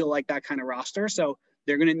doesn't feel like that kind of roster. So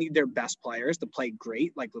they're going to need their best players to play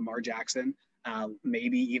great, like Lamar Jackson,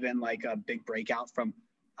 maybe even like a big breakout from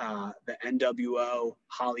the NWO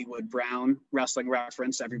Hollywood Brown wrestling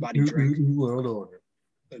reference. Everybody drink. World Order.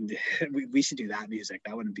 We should do that music.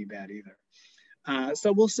 That wouldn't be bad either.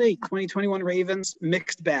 So we'll see. 2021 Ravens,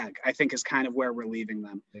 mixed bag, I think, is kind of where we're leaving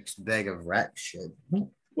them. Mixed bag of rat shit.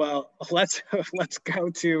 Well, let's go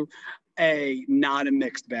to not a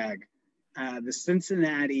mixed bag. The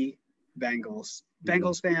Cincinnati Bengals.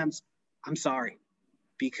 Bengals fans, I'm sorry,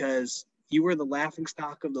 because you were the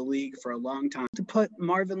laughingstock of the league for a long time. To put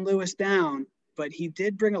Marvin Lewis down, but he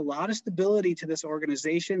did bring a lot of stability to this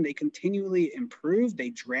organization. They continually improved.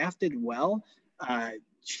 They drafted well.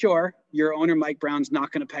 Sure, your owner Mike Brown's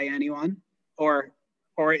not going to pay anyone, or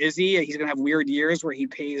is he? He's going to have weird years where he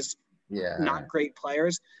pays not great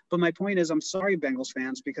players. But my point is, I'm sorry, Bengals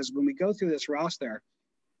fans, because when we go through this roster,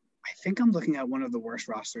 I think I'm looking at one of the worst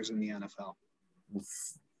rosters in the NFL.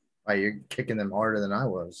 Wow, you're kicking them harder than I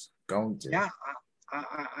was going to. Yeah,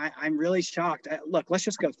 I'm really shocked. Look, let's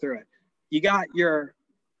just go through it. You got your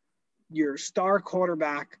star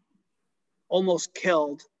quarterback almost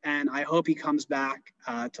killed, and I hope he comes back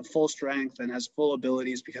to full strength and has full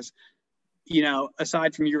abilities because, you know,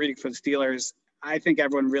 aside from you rooting for the Steelers, I think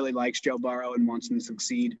everyone really likes Joe Burrow and wants him to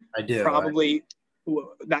succeed. I do. Probably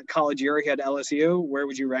that college year he had LSU, where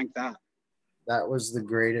would you rank that? That was the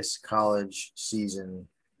greatest college season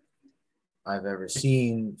I've ever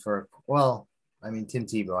seen Tim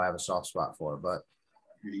Tebow I have a soft spot for, but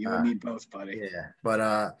you and me both, buddy. Yeah,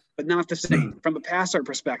 but not the same from a passer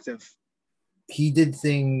perspective. He did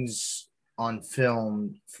things on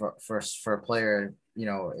film for a player, you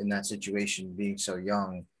know, in that situation, being so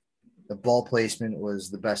young. The ball placement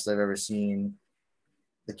was the best I've ever seen.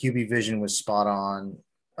 The QB vision was spot on.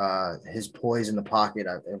 His poise in the pocket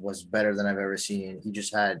it was better than I've ever seen. He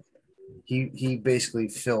just had he basically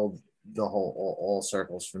filled the whole all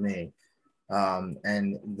circles for me.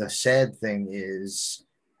 And the sad thing is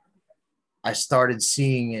I started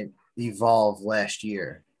seeing it evolve last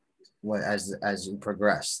year as he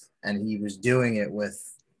progressed, and he was doing it with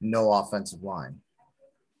no offensive line.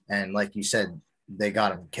 And like you said, they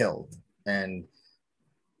got him killed. And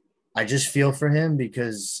I just feel for him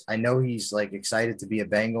because I know he's like excited to be a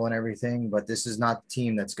Bengal and everything, but this is not the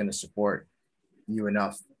team that's going to support you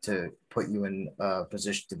enough to put you in a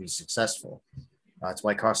position to be successful. That's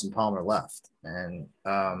why Carson Palmer left. And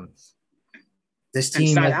this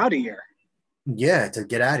team got out of here. Yeah, to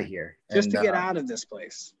get out of here. Just to get out of this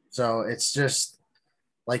place. So it's just,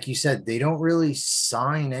 like you said, they don't really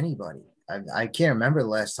sign anybody. I can't remember the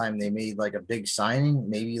last time they made like a big signing.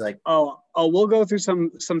 Maybe like we'll go through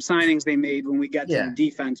some signings they made when we get to the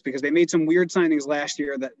defense, because they made some weird signings last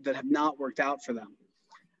year that have not worked out for them.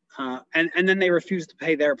 And then they refused to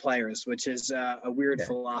pay their players, which is a weird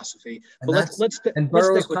philosophy. But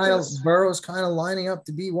Burrow's kind of lining up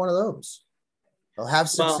to be one of those. They'll have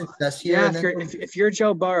some success here. Yeah, if you're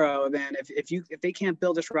Joe Burrow, then if they can't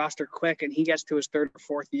build this roster quick and he gets to his third or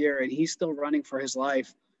fourth year and he's still running for his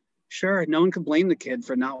life, sure, no one could blame the kid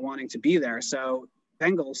for not wanting to be there. So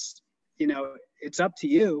Bengals, you know, it's up to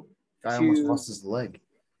you. Guy almost lost his leg.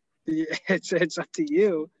 It's up to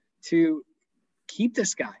you to keep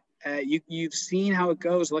this guy. You've seen how it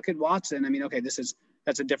goes. Look at Watson. I mean, okay,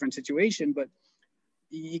 that's a different situation, but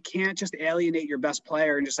you can't just alienate your best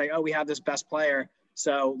player and just say, oh, we have this best player,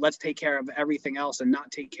 so let's take care of everything else and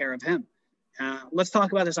not take care of him. Let's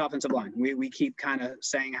talk about this offensive line. We keep kind of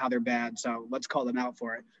saying how they're bad, so let's call them out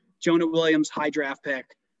for it. Jonah Williams, high draft pick.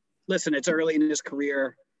 Listen, it's early in his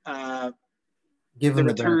career. Give him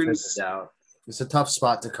the benefit of returns, the doubt. It's a tough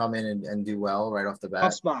spot to come in and do well right off the bat.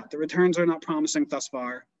 tough spot. The returns are not promising thus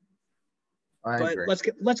far. I agree.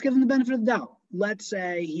 Let's give him the benefit of the doubt. Let's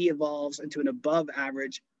say he evolves into an above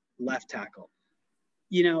average left tackle.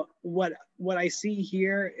 You know, what I see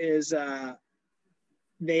here is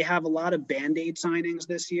they have a lot of Band-Aid signings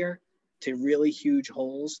this year to really huge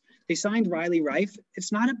holes. They signed Riley Reif.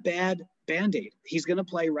 It's not a bad Band-Aid. He's going to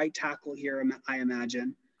play right tackle here, I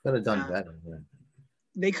imagine. Could have done better. Yeah.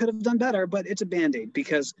 They could have done better, but it's a Band-Aid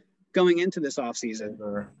because going into this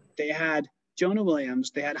offseason, they had Jonah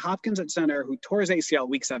Williams. They had Hopkins at center who tore his ACL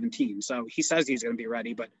week 17. So he says he's going to be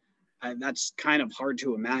ready, but that's kind of hard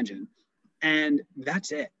to imagine. And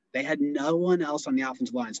that's it. They had no one else on the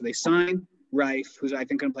offensive line. So they signed Reif, who's I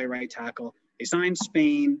think going to play right tackle. They signed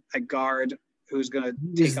Spain at guard, who's going to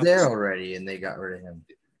take He's there already, and they got rid of him.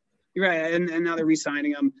 You're right, and now they're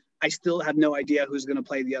re-signing him. I still have no idea who's going to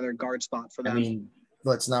play the other guard spot for them. I mean,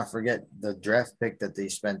 let's not forget the draft pick that they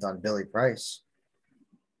spent on Billy Price.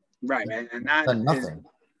 Right, and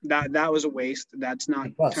that was a waste. That's not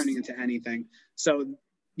turning into anything. So,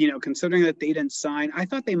 you know, considering that they didn't sign, I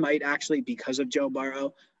thought they might actually, because of Joe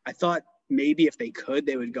Burrow, I thought maybe if they could,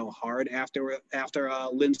 they would go hard after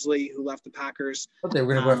Lindsley, who left the Packers. But they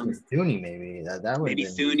were going to go after Thuney, maybe. That would maybe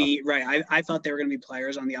Thuney, right. I thought they were going to be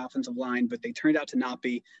players on the offensive line, but they turned out to not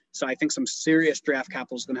be. So I think some serious draft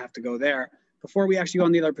capital is going to have to go there. Before we actually go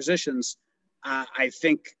on the other positions, I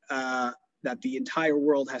think that the entire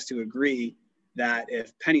world has to agree that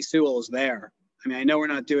if Penny Sewell is there, I mean, I know we're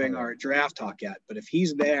not doing our draft talk yet, but if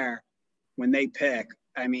he's there when they pick,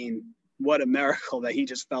 I mean, what a miracle that he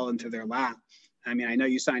just fell into their lap. I mean, I know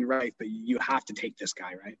you signed Reif, but you have to take this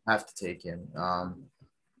guy, right? Have to take him.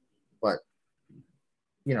 But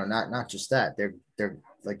you know, not just that. They're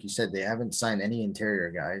like you said, they haven't signed any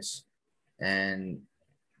interior guys, and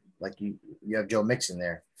like you have Joe Mixon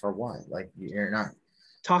there for what? Like you're not.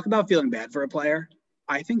 Talk about feeling bad for a player.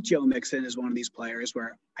 I think Joe Mixon is one of these players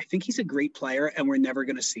where I think he's a great player and we're never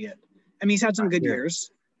going to see it. I mean, he's had some good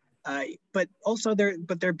years, but also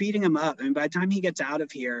they're beating him up. I mean, by the time he gets out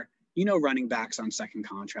of here, you know, running backs on second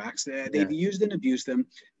contracts, they've used and abused them.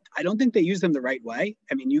 I don't think they use them the right way.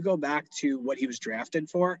 I mean, you go back to what he was drafted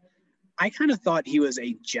for. I kind of thought he was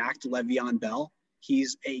a jacked Le'Veon Bell.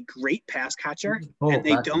 He's a great pass catcher, and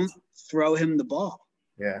they don't throw him the ball.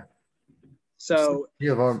 Yeah. So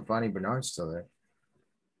you have Bonnie Bernard still there.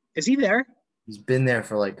 Is he there? He's been there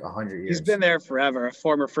for like 100 years. He's been there forever. A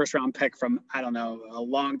former first-round pick from, I don't know, a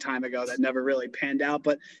long time ago that never really panned out,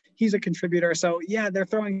 but he's a contributor. So, yeah, they're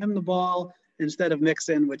throwing him the ball instead of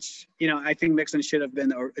Mixon, which, you know, I think Mixon should have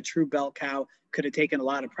been a true bell cow, could have taken a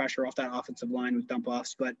lot of pressure off that offensive line with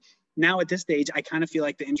dump-offs. But now at this stage, I kind of feel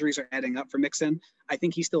like the injuries are adding up for Mixon. I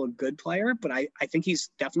think he's still a good player, but I think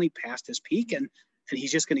he's definitely past his peak, and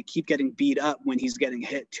he's just going to keep getting beat up when he's getting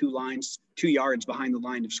hit 2 yards behind the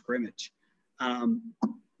line of scrimmage.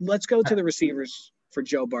 Let's go to the receivers for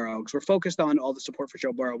Joe Burrow, because we're focused on all the support for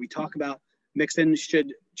Joe Burrow. We talk about Mixon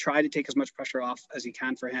should try to take as much pressure off as he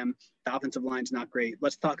can for him. The offensive line's not great.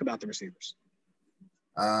 Let's talk about the receivers.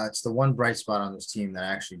 It's the one bright spot on this team that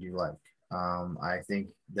I actually do like. I think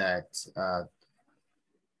that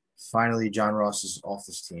finally John Ross is off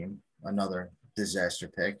this team. Another disaster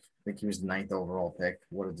pick. I think he was the 9th overall pick.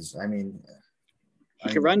 I mean, he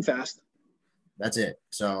can run fast. That's it.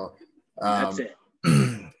 So that's it.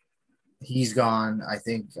 He's gone. I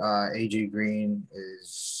think AJ Green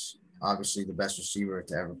is obviously the best receiver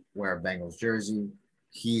to ever wear a Bengals jersey.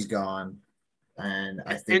 He's gone, and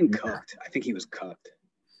I think cooked. I think he was cooked.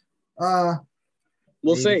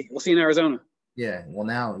 We'll see. We'll see in Arizona. Yeah. Well,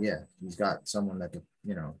 now, he's got someone that could,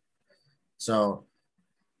 So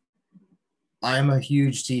I'm a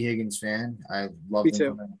huge T. Higgins fan. I loved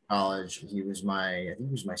him in college. I think he was my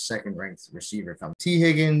second ranked receiver. T.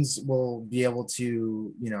 Higgins will be able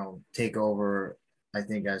to, take over, I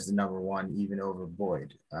think, as the number one, even over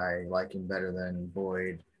Boyd. I like him better than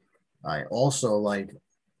Boyd. I also like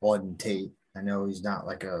Auden Tate. I know he's not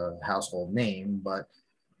like a household name, but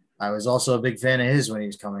I was also a big fan of his when he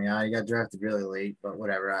was coming out. He got drafted really late, but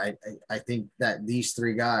whatever. I think that these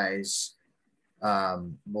 3 guys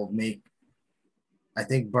will make – I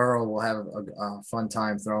think Burrow will have a fun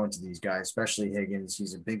time throwing to these guys, especially Higgins.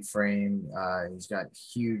 He's a big frame. He's got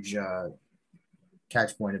huge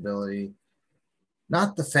catch point ability.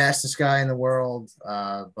 Not the fastest guy in the world,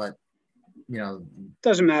 but,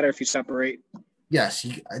 doesn't matter if you separate. Yes,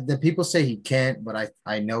 the people say he can't, but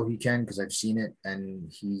I know he can because I've seen it,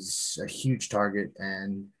 and he's a huge target,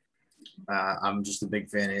 and I'm just a big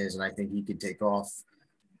fan of his, and I think he could take off.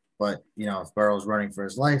 But, if Burrow's running for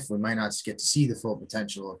his life, we might not get to see the full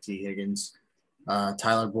potential of T. Higgins.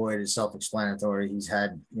 Tyler Boyd is self-explanatory. He's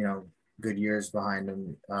had, good years behind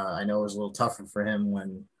him. I know it was a little tougher for him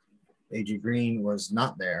when AJ Green was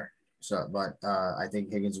not there. So, but I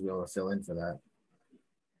think Higgins will be able to fill in for that.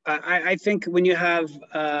 I think when you have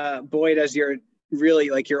Boyd as your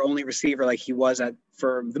really like your only receiver, like he was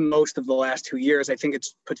for the most of the last 2 years, I think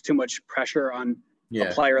it's puts too much pressure on a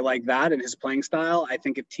player like that and his playing style. I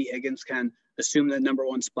think if T. Higgins can assume the number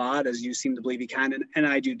one spot, as you seem to believe he can, and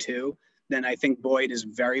I do too, then I think Boyd is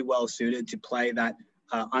very well suited to play that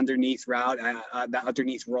underneath route, that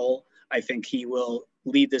underneath role. I think he will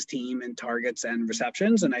lead this team in targets and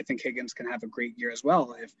receptions, and I think Higgins can have a great year as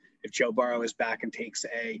well if Joe Burrow is back and takes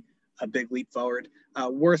a big leap forward.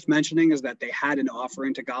 Worth mentioning is that they had an offer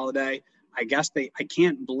into Golladay. I guess I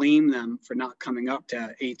can't blame them for not coming up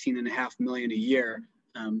to $18.5 million a year.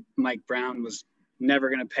 Mike Brown was never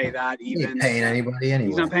going to pay that. Even he ain't paying anybody anyway.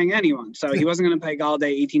 He's not paying anyone, so he wasn't going to pay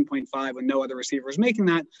Golladay 18.5 when no other receiver was making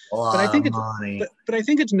that. But I think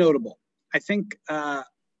it's notable. I think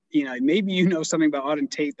maybe something about Auden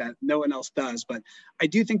Tate that no one else does, but I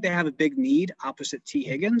do think they have a big need opposite T.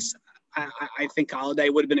 Higgins. I think Golladay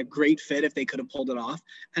would have been a great fit if they could have pulled it off,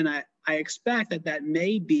 and I expect that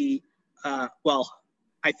may be.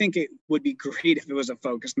 I think it would be great if it was a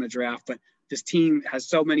focus in the draft, but this team has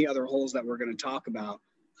so many other holes that we're going to talk about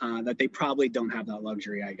that they probably don't have that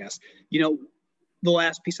luxury, I guess. The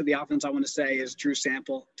last piece of the offense I want to say is Drew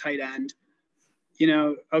Sample, tight end.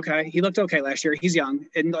 Okay, he looked okay last year. He's young.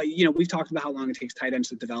 And, we've talked about how long it takes tight ends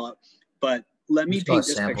to develop. But let me paint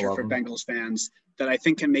this picture for Bengals fans that I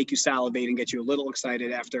think can make you salivate and get you a little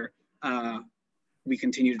excited after we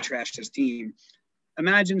continue to trash this team.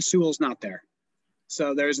 Imagine Sewell's not there.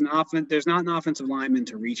 So there's not an offensive lineman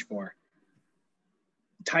to reach for.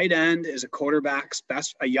 Tight end is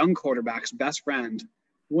a young quarterback's best friend.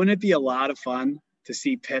 Wouldn't it be a lot of fun to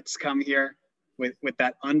see Pitts come here with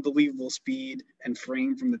that unbelievable speed and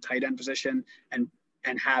frame from the tight end position and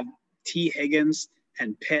have T. Higgins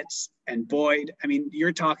and Pitts and Boyd? I mean,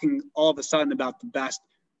 you're talking all of a sudden about the best.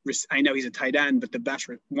 I know he's a tight end, but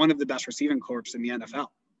one of the best receiving corps in the NFL.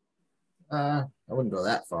 I wouldn't go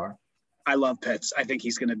that far. I love Pitts. I think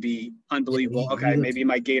he's going to be unbelievable. Maybe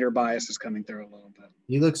my Gator bias is coming through a little bit.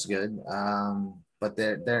 He looks good, but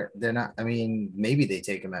they're not. I mean, maybe they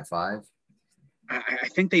take him at 5. I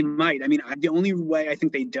think they might. I mean, the only way I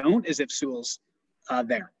think they don't is if Sewell's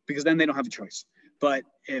there, because then they don't have a choice. But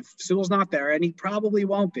if Sewell's not there, and he probably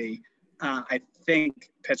won't be, I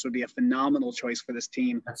think Pitts would be a phenomenal choice for this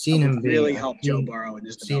team. I've seen him really help Joe Burrow in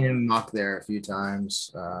his development. Seen him mock there a few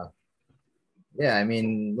times. Yeah, I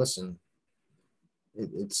mean, listen,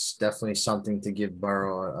 it's definitely something to give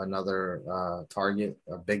Burrow another target,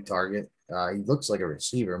 a big target. He looks like a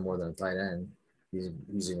receiver more than a tight end.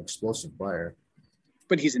 He's an explosive player.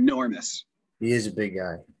 But he's enormous. He is a big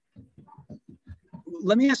guy.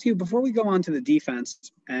 Let me ask you, before we go on to the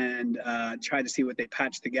defense and try to see what they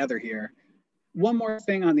patch together here, one more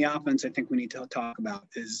thing on the offense I think we need to talk about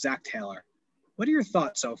is Zach Taylor. What are your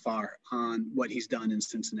thoughts so far on what he's done in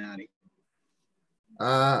Cincinnati?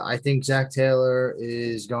 I think Zach Taylor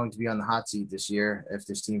is going to be on the hot seat this year if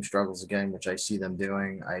this team struggles again, which I see them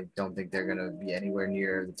doing. I don't think they're going to be anywhere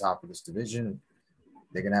near the top of this division.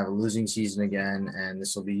 They're going to have a losing season again, and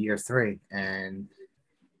this will be year 3. And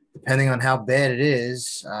depending on how bad it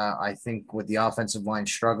is, I think with the offensive line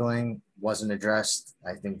struggling, wasn't addressed,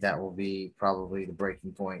 I think that will be probably the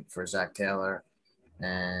breaking point for Zach Taylor.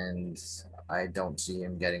 And I don't see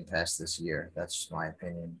him getting past this year. That's just my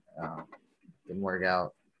opinion. Didn't work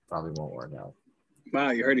out, probably won't work out.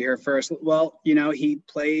 Wow, you heard it here first. Well,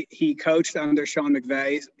 he coached under Sean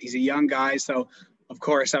McVay. He's a young guy, so of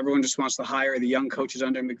course everyone just wants to hire the young coaches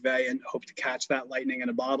under McVay and hope to catch that lightning in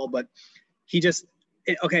a bottle. But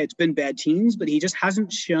it's been bad teams, but he just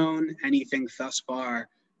hasn't shown anything thus far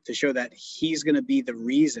to show that he's going to be the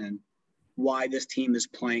reason why this team is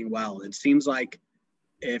playing well. It seems like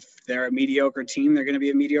if they're a mediocre team, they're going to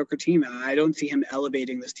be a mediocre team. I don't see him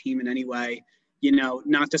elevating this team in any way.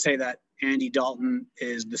 Not to say that Andy Dalton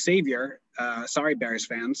is the savior. Sorry, Bears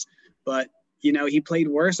fans. But, he played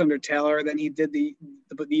worse under Taylor than he did the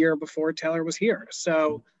year before Taylor was here.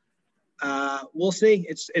 So we'll see.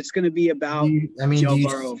 It's going to be about Joe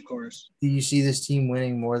Burrow, of course. Do you see this team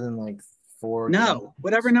winning more than 4? No. Games?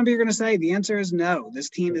 Whatever number you're going to say, the answer is no. This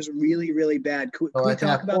team is really, really bad. Can we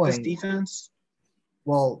talk about this defense?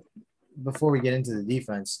 Well, before we get into the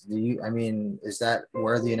defense, is that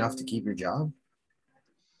worthy enough to keep your job?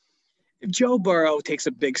 If Joe Burrow takes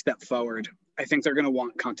a big step forward, I think they're going to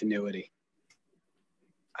want continuity.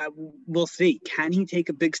 we'll see. Can he take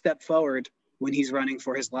a big step forward when he's running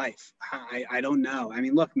for his life? I don't know. I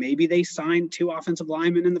mean, look, maybe they signed 2 offensive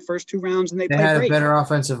linemen in the first 2 rounds and they played had great. a better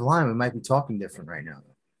offensive line. We might be talking different right now,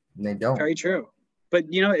 and they don't. Very true. But,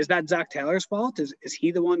 is that Zach Taylor's fault? Is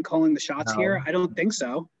he the one calling the shots here? I don't think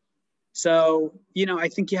so. So, I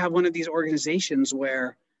think you have one of these organizations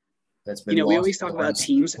where, that's been we always talk about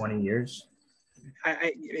teams. 20 years.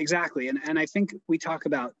 Exactly. And I think we talk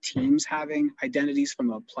about teams having identities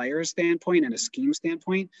from a player's standpoint and a scheme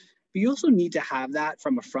standpoint, but you also need to have that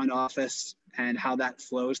from a front office and how that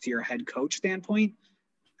flows to your head coach standpoint.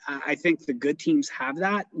 I think the good teams have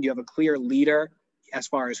that. You have a clear leader as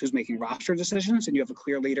far as who's making roster decisions, and you have a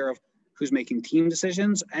clear leader of who's making team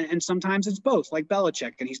decisions. And sometimes it's both, like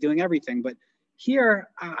Belichick, and he's doing everything. But here,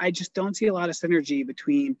 I just don't see a lot of synergy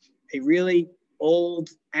between a really old,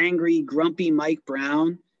 angry, grumpy Mike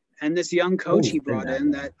Brown and this young coach he brought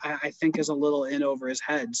in that I think is a little in over his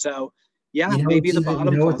head. So, yeah, maybe the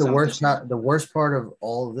bottom. What the worst part of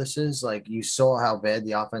all of this is? Like, you saw how bad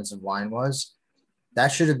the offensive line was. That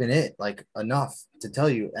should have been it, like, enough to tell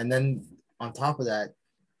you. And then on top of that,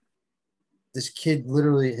 this kid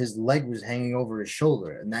literally, his leg was hanging over his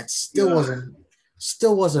shoulder, and that still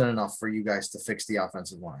wasn't enough for you guys to fix the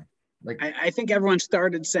offensive line. Like, I think everyone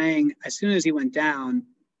started saying as soon as he went down,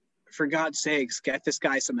 for God's sakes, get this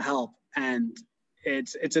guy some help. And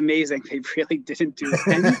it's amazing. They really didn't do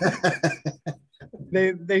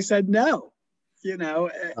anything. They said no,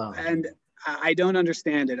 and I don't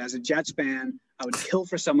understand it. As a Jets fan, I would kill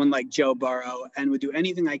for someone like Joe Burrow and would do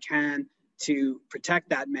anything I can to protect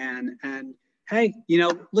that man. And hey,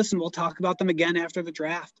 listen, we'll talk about them again after the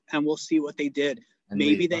draft and we'll see what they did. And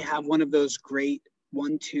maybe they have one of those great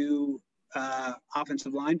 1-2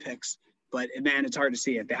 offensive line picks, but man, it's hard to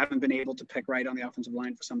see it. They haven't been able to pick right on the offensive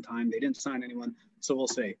line for some time. They didn't sign anyone, so we'll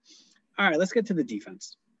see. All right, let's get to the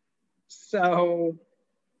defense. So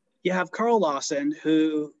you have Carl Lawson,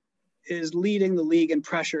 who is leading the league in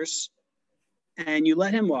pressures, and you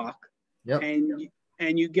let him walk. Yep.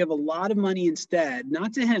 And you give a lot of money instead,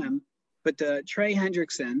 not to him, but to Trey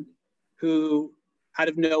Hendrickson, who out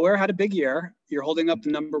of nowhere had a big year. You're holding up the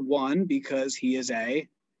number 1 because he is a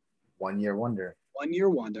one-year wonder.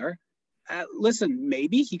 Listen,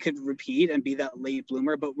 maybe he could repeat and be that late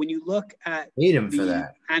bloomer, but when you look at the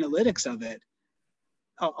analytics of it,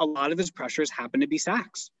 a lot of his pressures happen to be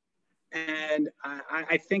sacks. And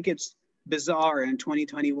I think it's bizarre in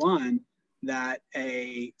 2021 that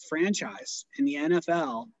a franchise in the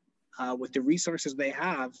NFL, with the resources they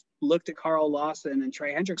have, looked at Carl Lawson and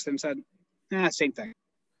Trey Hendrickson and said, same thing.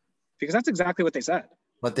 Because that's exactly what they said.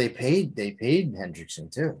 But they paid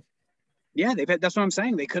Hendrickson too. Yeah, they paid. That's what I'm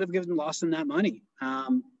saying. They could have given Lawson that money.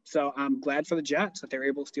 So I'm glad for the Jets that they were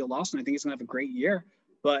able to steal Lawson. I think he's going to have a great year.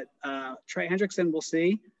 But Trey Hendrickson, we'll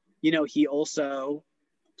see. He also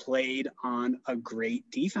played on a great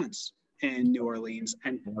defense in New Orleans.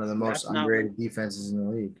 And one of the most underrated defenses in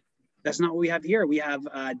the league. That's not what we have here. We have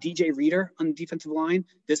DJ Reader on the defensive line.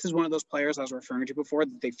 This is one of those players I was referring to before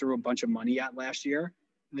that they threw a bunch of money at last year.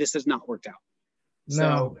 This has not worked out.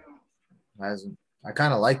 No, hasn't. I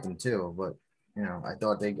kind of liked him too, but I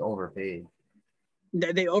thought they overpaid.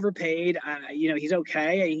 They overpaid. He's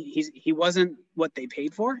okay. He wasn't what they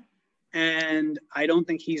paid for, and I don't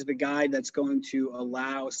think he's the guy that's going to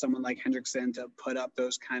allow someone like Hendrickson to put up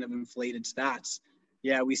those kind of inflated stats.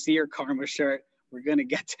 Yeah, we see your karma shirt. We're going to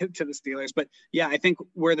get to the Steelers. But, yeah, I think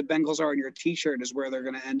where the Bengals are in your T-shirt is where they're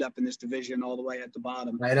going to end up in this division all the way at the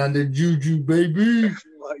bottom. Right under Juju, baby.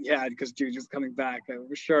 Well, yeah, because Juju's coming back.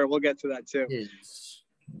 Sure, we'll get to that too.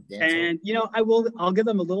 And, I'll give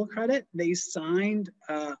them a little credit. They signed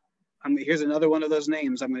here's another one of those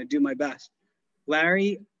names. I'm going to do my best.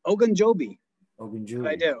 Larry Ogunjobi.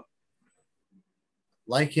 I do.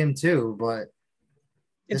 Like him too, but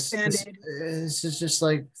it's Band-Aid. This is just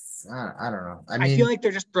like, I don't know. I feel like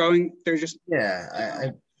they're just throwing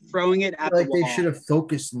it at the wall. They should have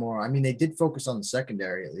focused more. I mean, they did focus on the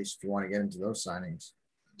secondary, at least, if you want to get into those signings.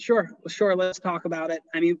 Sure. Let's talk about it.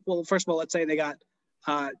 I mean, well, first of all, let's say they got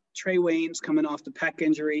Trey Waynes coming off the pec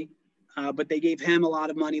injury, but they gave him a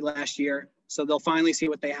lot of money last year, so they'll finally see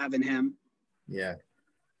what they have in him. Yeah.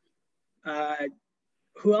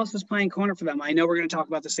 Who else is playing corner for them? I know we're going to talk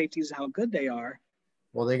about the safeties and how good they are.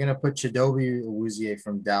 Well, they're going to put Chidobe Awuzie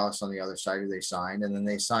from Dallas on the other side, who they signed, and then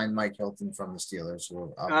they signed Mike Hilton from the Steelers.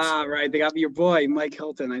 Right. They got your boy, Mike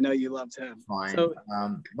Hilton. I know you loved him. Fine. So,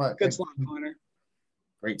 but good slot corner.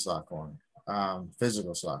 Great slot corner.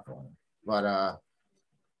 Physical slot corner. But,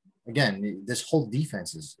 again, this whole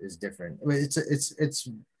defense is different. It's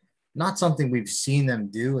not something we've seen them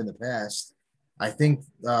do in the past. I think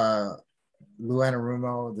Lou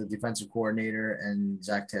Anarumo, the defensive coordinator, and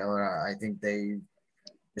Zach Taylor, I think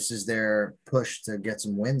this is their push to get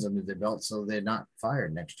some wins under their belt so they're not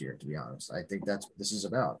fired next year, to be honest. I think that's what this is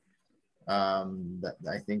about.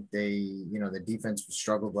 I think the defense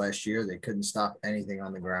struggled last year. They couldn't stop anything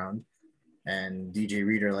on the ground. And DJ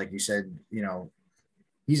Reader, like you said,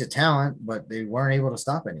 he's a talent, but they weren't able to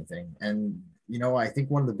stop anything. And, I think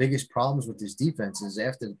one of the biggest problems with this defense is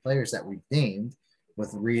after the players that we've named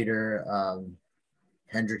with Reader,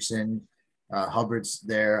 Hendrickson, Hubbard's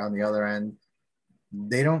there on the other end,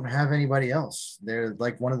 they don't have anybody else. They're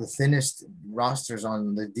like one of the thinnest rosters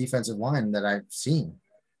on the defensive line that I've seen.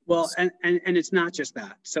 Well, and it's not just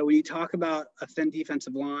that. So when you talk about a thin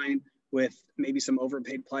defensive line with maybe some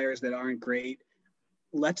overpaid players that aren't great,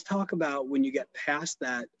 let's talk about when you get past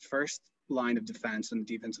that first line of defense and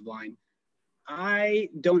the defensive line. I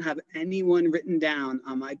don't have anyone written down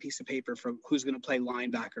on my piece of paper for who's going to play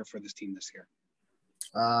linebacker for this team this year.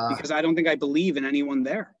 Because I don't think I believe in anyone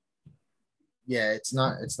there. Yeah, it's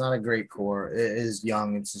not a great core. It is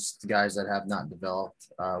young. It's just the guys that have not developed.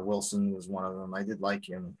 Wilson was one of them. I did like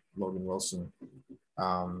him, Logan Wilson.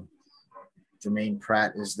 Jermaine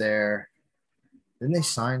Pratt is there. Didn't they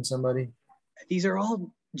sign somebody? These are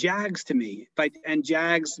all Jags to me. And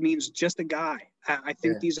Jags means just a guy. I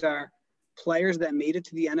think these are players that made it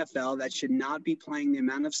to the NFL that should not be playing the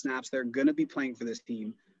amount of snaps they're going to be playing for this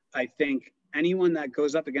team. I think anyone that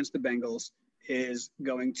goes up against the Bengals is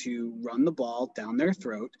going to run the ball down their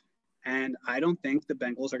throat. And I don't think the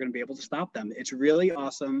Bengals are going to be able to stop them. It's really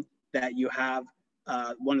awesome that you have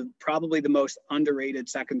one of probably the most underrated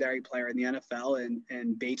secondary player in the NFL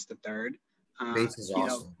and Bates the third. Bates is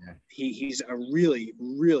awesome. He's a really,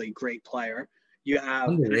 really great player. You have,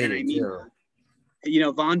 underrated,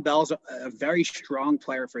 Von Bell's a very strong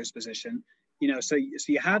player for his position. So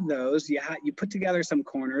you have those. You put together some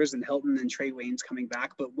corners and Hilton and Trey Wayne's coming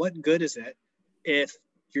back. But what good is it if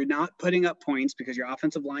you're not putting up points because your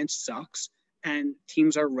offensive line sucks and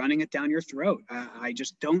teams are running it down your throat? I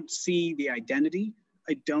just don't see the identity.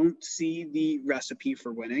 I don't see the recipe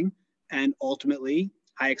for winning. And ultimately,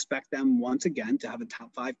 I expect them once again to have a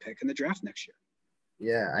top 5 pick in the draft next year.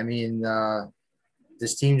 Yeah, I mean,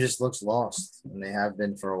 this team just looks lost, and they have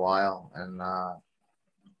been for a while. And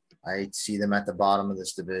I see them at the bottom of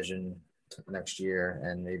this division next year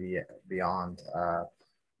and maybe beyond.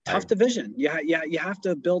 Tough division. You have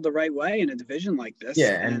to build the right way in a division like this.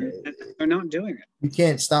 Yeah, and they're not doing it. You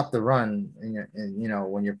can't stop the run.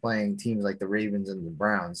 And when you're playing teams like the Ravens and the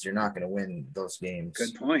Browns, you're not going to win those games.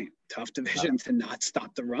 Good point. Tough division to not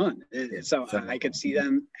stop the run. So I could see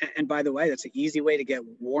them. And by the way, that's an easy way to get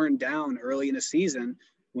worn down early in the season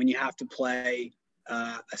when you have to play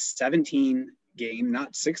a 17-game,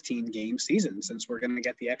 not 16-game season, since we're going to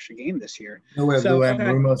get the extra game this year. You know where Lou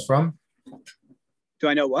Anarumo's from? Do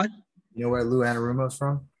I know what? You know where Lou Anarumo's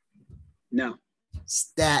from? No.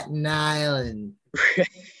 Staten Island.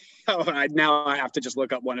 Now I have to just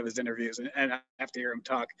look up one of his interviews and I have to hear him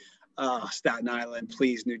talk. Staten Island,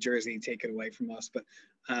 please, New Jersey, take it away from us. But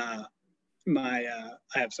I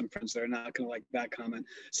have some friends that are not going to like that comment.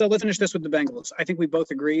 So let's finish this with the Bengals. I think we both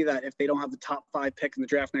agree that if they don't have the top 5 pick in the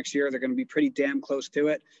draft next year, they're going to be pretty damn close to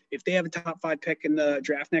it. If they have a top 5 pick in the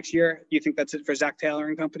draft next year, do you think that's it for Zach Taylor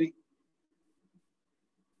and company?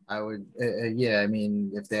 I would, I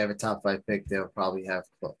mean, if they have a top 5 pick, they'll probably have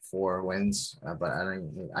 4 wins. But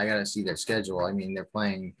I got to see their schedule. I mean, they're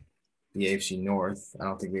playing the AFC North. I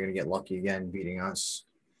don't think they're going to get lucky again beating us.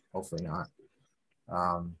 Hopefully not.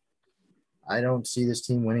 I don't see this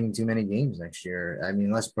team winning too many games next year. I mean,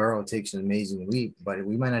 unless Burrow takes an amazing leap, but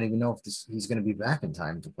we might not even know if he's going to be back in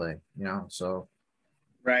time to play, so.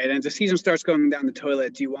 Right. And if the season starts going down the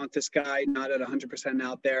toilet, do you want this guy not at 100%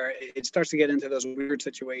 out there? It starts to get into those weird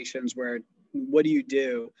situations where what do you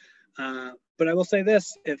do? But I will say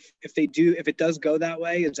this, if it does go that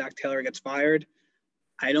way and Zach Taylor gets fired,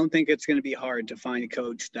 I don't think it's going to be hard to find a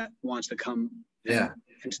coach that wants to come and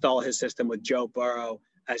install his system with Joe Burrow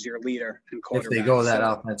as your leader and quarterback. If they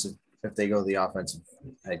go the offensive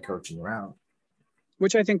head coaching route.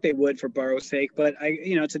 Which I think they would for Burrow's sake, but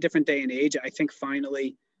it's a different day and age. I think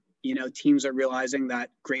finally, teams are realizing that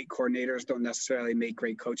great coordinators don't necessarily make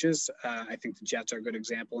great coaches. I think the Jets are a good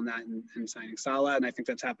example in that in signing Saleh, and I think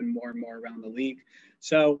that's happened more and more around the league.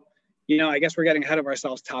 So, I guess we're getting ahead of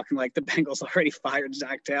ourselves talking like the Bengals already fired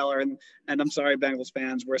Zach Taylor, and I'm sorry, Bengals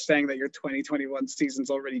fans, we're saying that your 2021 season's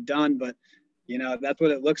already done, but that's what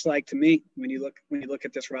it looks like to me when you look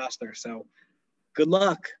at this roster. So, good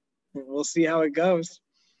luck. We'll see how it goes.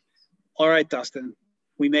 All right, Dustin,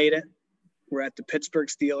 we made it. We're at the Pittsburgh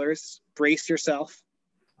Steelers. Brace yourself.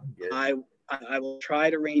 I I will try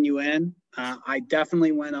to rein you in. I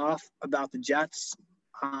definitely went off about the Jets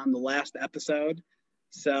on the last episode.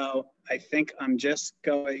 So I think I'm just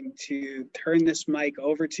going to turn this mic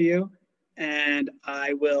over to you, and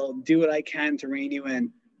I will do what I can to rein you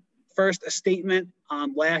in. First, a statement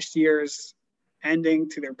on last year's ending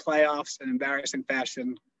to their playoffs in embarrassing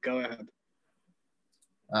fashion. Go ahead.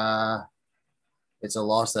 It's a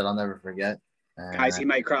loss that I'll never forget. Guys, he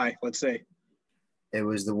might cry. Let's see. It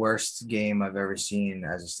was the worst game I've ever seen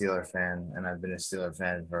as a Steeler fan, and I've been a Steeler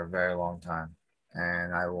fan for a very long time.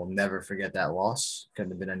 And I will never forget that loss.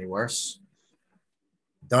 Couldn't have been any worse.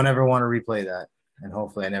 Don't ever want to replay that, and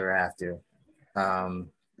hopefully I never have to.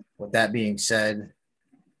 With that being said,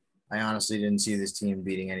 I honestly didn't see this team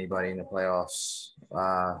beating anybody in the playoffs.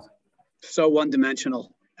 So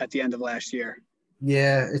one-dimensional at the end of last year.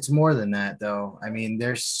 Yeah, it's more than that, though. I mean,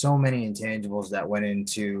 there's so many intangibles that went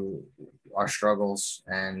into our struggles,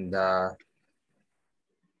 and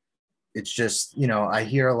it's just, I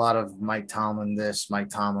hear a lot of Mike Tomlin this, Mike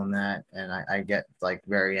Tomlin that, and I get like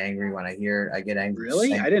very angry when I hear it. I get angry.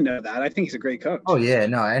 Really? I didn't know that. I think he's a great coach. Oh yeah,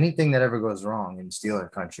 no, anything that ever goes wrong in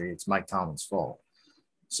Steeler country, it's Mike Tomlin's fault.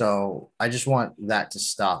 So I just want that to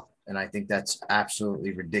stop. And I think that's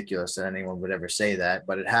absolutely ridiculous that anyone would ever say that,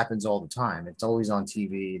 but it happens all the time. It's always on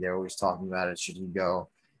TV. They're always talking about it. Should he go?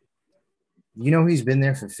 He's been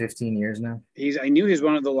there for 15 years now. I knew he's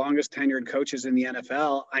one of the longest tenured coaches in the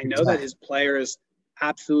NFL. I know that his players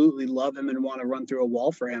absolutely love him and want to run through a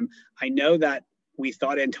wall for him. I know that we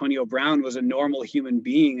thought Antonio Brown was a normal human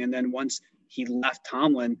being. And then once he left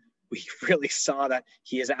Tomlin, we really saw that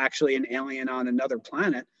he is actually an alien on another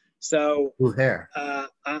planet. So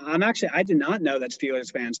I did not know that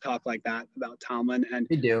Steelers fans talk like that about Tomlin. And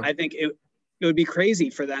they do. I think it would be crazy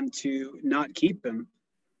for them to not keep him.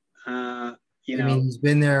 He's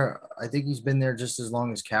been there. I think he's been there just as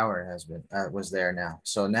long as Cowher has been, was there now.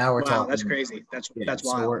 So now we're talking. That's crazy. That's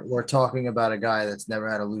wild. So we're talking about a guy that's never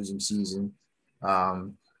had a losing season.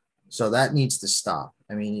 So that needs to stop.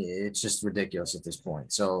 I mean, it's just ridiculous at this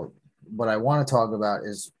point. So what I want to talk about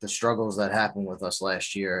is the struggles that happened with us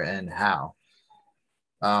last year and how.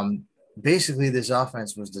 Basically, this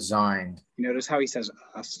offense was designed. You notice how he says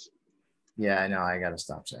us? Yeah, I know. I got to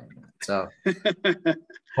stop saying that. So,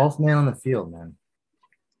 12th man on the field, man.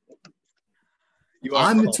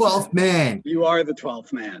 I'm the 12th man. You are the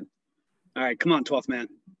 12th man. All right, come on, 12th man.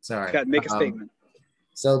 Sorry. Got to make a statement.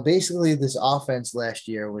 So basically, this offense last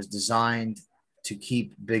year was designed to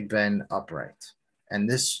keep Big Ben upright. And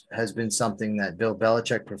this has been something that Bill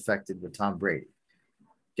Belichick perfected with Tom Brady.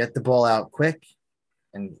 Get the ball out quick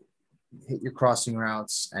and hit your crossing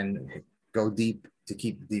routes and go deep to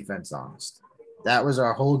keep the defense honest. That was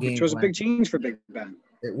our whole game. Which was a big change for Big Ben.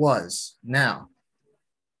 It was. Now,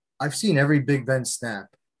 I've seen every Big Ben snap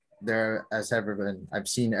there has ever been. I've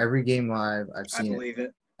seen every game live. I've seen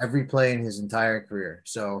every play in his entire career.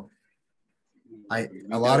 So a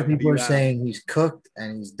lot of people are saying he's cooked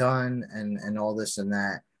and he's done and all this and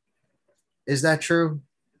that. Is that true?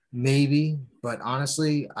 Maybe, but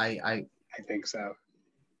honestly, I think so.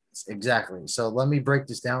 Exactly. So let me break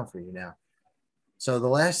this down for you now. So the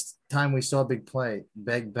last time we saw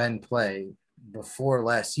Big Ben play before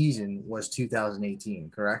last season was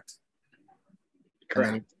 2018, correct?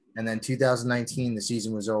 Correct. And then 2019, the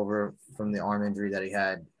season was over from the arm injury that he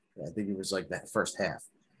had. I think it was like that first half.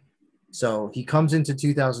 So he comes into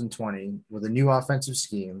 2020 with a new offensive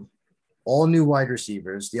scheme, all new wide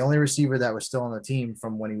receivers. The only receiver that was still on the team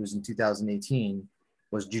from when he was in 2018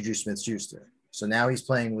 was Juju Smith-Schuster. So now he's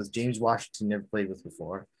playing with James Washington, never played with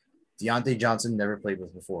before. Deontay Johnson, never played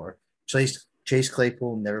with before. Chase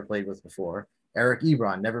Claypool, never played with before. Eric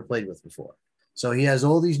Ebron, never played with before. So he has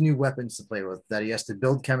all these new weapons to play with that he has to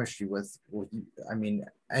build chemistry with. I mean,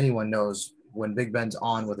 anyone knows when Big Ben's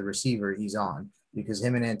on with a receiver, he's on, because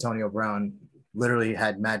him and Antonio Brown literally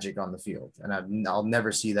had magic on the field. And I'll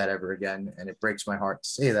never see that ever again. And it breaks my heart to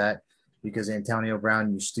say that, because Antonio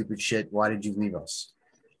Brown, you stupid shit, why did you leave us?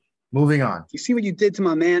 Moving on. You see what you did to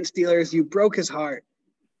my man, Steelers? You broke his heart.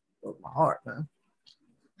 Broke my heart, man.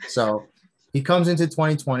 So he comes into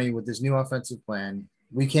 2020 with this new offensive plan.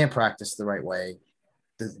 We can't practice the right way.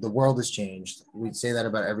 The world has changed. We'd say that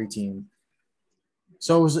about every team.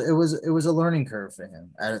 So it was a learning curve for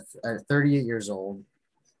him at 38 years old.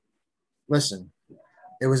 Listen,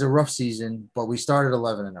 it was a rough season, but we started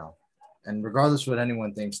 11-0. And regardless of what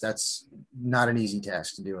anyone thinks, that's not an easy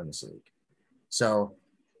task to do in this league. So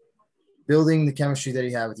building the chemistry that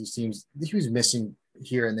he had with these teams, he was missing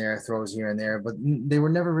here and there, throws here and there, but they were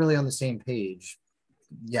never really on the same page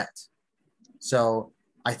yet. So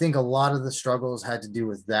I think a lot of the struggles had to do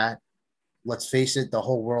with that. let's face it, the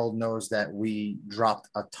whole world knows that we dropped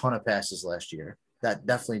a ton of passes last year. That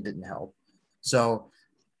definitely didn't help. So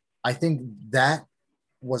I think that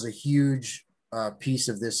was a huge piece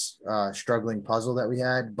of this struggling puzzle that we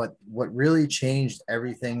had. But what really changed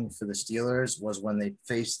everything for the Steelers was when they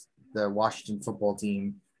faced the Washington football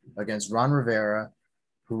team against Ron Rivera,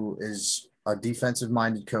 who is a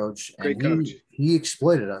defensive-minded coach, and Great coach. he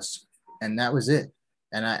exploited us, and that was it.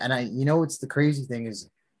 And I, you know, what's the crazy thing is,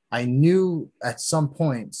 I knew at some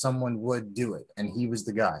point someone would do it, and he was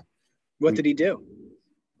the guy. What did he do?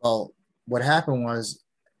 Well, what happened was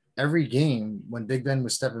every game when Big Ben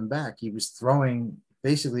was stepping back, he was throwing.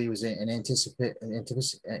 Basically, it was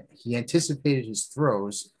he anticipated his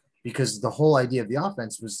throws because the whole idea of the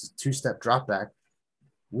offense was the two-step drop back.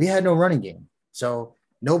 We had no running game, so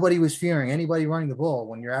nobody was fearing anybody running the ball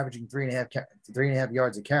when you're averaging 3.5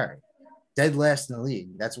 yards a carry. Dead last in the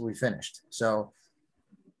league. That's what we finished. So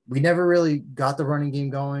we never really got the running game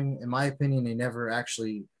going. In my opinion, they never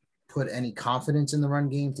actually put any confidence in the run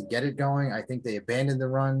game to get it going. I think they abandoned the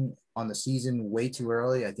run on the season way too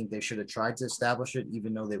early. I think they should have tried to establish it,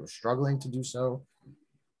 even though they were struggling to do so.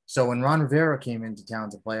 So when Ron Rivera came into town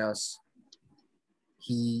to play us,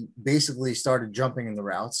 he basically started jumping in the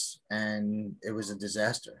routes, and it was a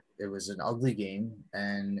disaster. It was an ugly game,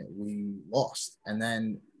 and we lost. And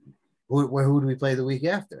then who do we play the week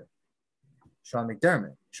after? Sean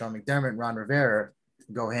McDermott. Sean McDermott and Ron Rivera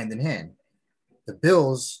go hand in hand. The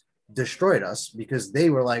Bills destroyed us because they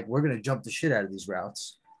were like, we're going to jump the shit out of these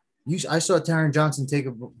routes. I saw Taron Johnson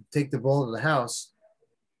take the ball to the house.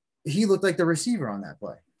 He looked like the receiver on that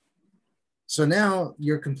play. So now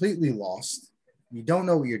you're completely lost. You don't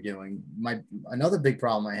know what you're doing. Another big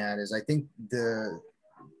problem I had is I think the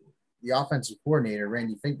offensive coordinator,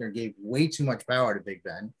 Randy Finkner, gave way too much power to Big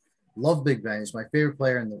Ben. Love Big Ben. He's my favorite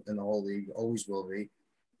player in the whole league. Always will be.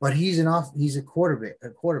 But he's a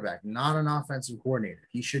quarterback, not an offensive coordinator.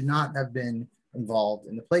 He should not have been involved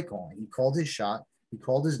in the play calling. He called his shot. He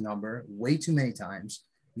called his number way too many times.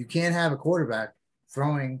 You can't have a quarterback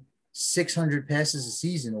throwing 600 passes a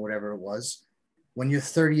season or whatever it was when you're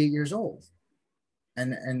 38 years old.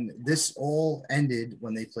 And this all ended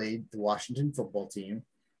when they played the Washington football team.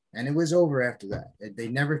 And it was over after that. They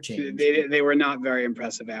never changed. They were not very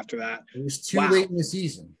impressive after that. It was too late in the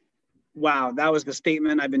season. Wow, that was the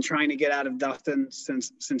statement I've been trying to get out of Dustin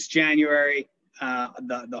since January.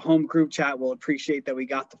 The home group chat will appreciate that we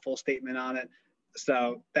got the full statement on it.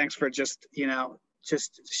 So thanks for just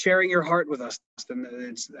sharing your heart with us,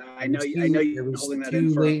 Dustin. I know you're holding that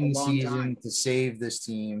in for a long time to save this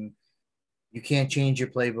team. You can't change your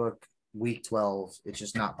playbook week 12. It's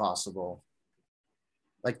just not possible.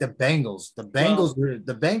 Like the Bengals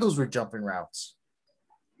were jumping routes.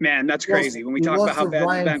 Man, that's crazy. When we talk about how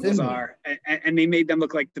bad the Bengals are, and they made them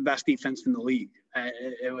look like the best defense in the league.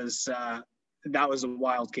 It was that was a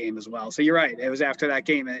wild game as well. So you're right. It was after that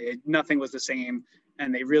game, nothing was the same,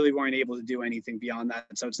 and they really weren't able to do anything beyond that.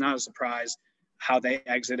 So it's not a surprise how they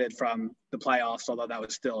exited from the playoffs, although that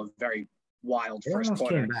was still a very wild first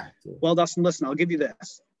quarter. Well, Dustin, listen, I'll give you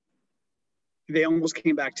this. They almost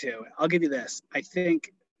came back too. I'll give you this. I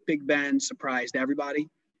think Big Ben surprised everybody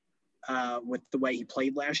with the way he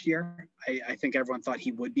played last year. I think everyone thought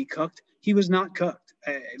he would be cooked. He was not cooked.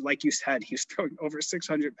 Like you said, he was throwing over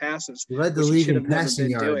 600 passes. He led the league in passing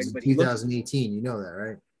yards in 2018. You know that,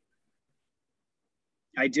 right?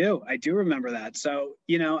 I do remember that. So,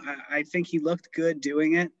 I think he looked good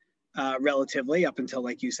doing it relatively up until,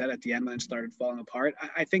 like you said, at the end when it started falling apart.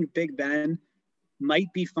 I think Big Ben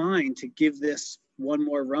might be fine to give this one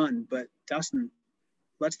more run. But Dustin,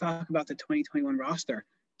 let's talk about the 2021 roster.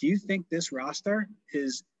 Do you think this roster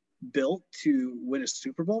is built to win a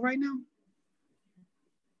Super Bowl right now?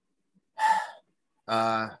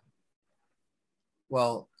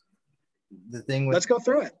 Well, let's go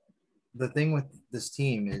through it. The thing with this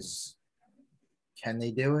team is, can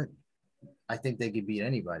they do it? I think they could beat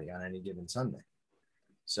anybody on any given Sunday.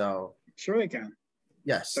 So sure they can.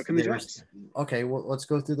 Yes. So can the Jets. Okay, well, let's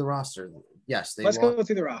go through the roster. Yes, let's go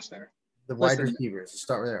through the roster. The wide receivers.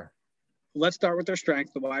 Start there. Let's start with their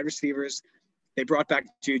strength, the wide receivers. They brought back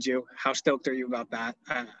Juju. How stoked are you about that?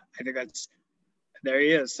 I think there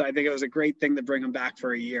he is. So I think it was a great thing to bring him back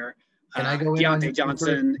for a year. Can I go in Deontay on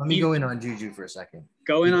Johnson? Let me go in on Juju for a second.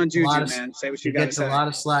 Go in on Juju, man. Say what you got to say. He gets a lot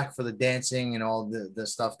of slack for the dancing and all the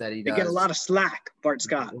stuff that he does. They get a lot of slack, Bart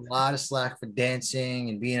Scott. A lot of slack for dancing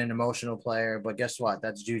and being an emotional player. But guess what?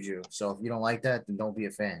 That's Juju. So if you don't like that, then don't be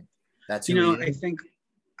a fan. That's who he is.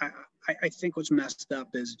 I think what's messed up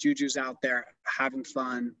is Juju's out there having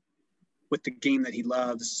fun with the game that he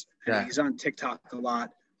loves. And he's on TikTok a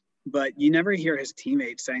lot. but you never hear his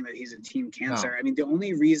teammates saying that he's a team cancer. No. I mean, the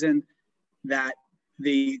only reason that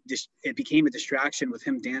it became a distraction with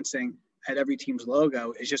him dancing at every team's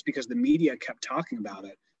logo is just because the media kept talking about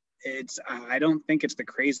it. I don't think it's the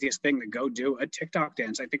craziest thing to go do a TikTok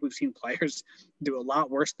dance. I think we've seen players do a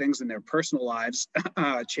lot worse things in their personal lives.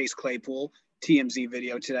 Chase Claypool, TMZ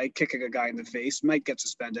video today, kicking a guy in the face, might get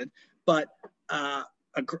suspended, but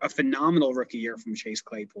a phenomenal rookie year from Chase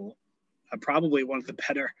Claypool. Probably one of the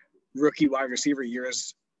better rookie wide receiver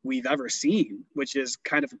years we've ever seen, which is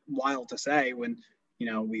kind of wild to say when, you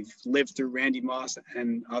know, we've lived through Randy Moss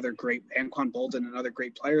and other great Anquan Bolden and other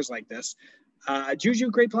great players like this. Juju,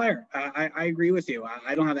 great player. I agree with you.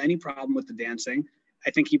 I don't have any problem with the dancing.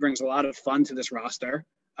 I think he brings a lot of fun to this roster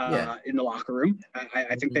in the locker room.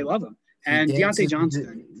 I think they love him. And Deontay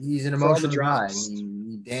Johnson. He's an emotional guy.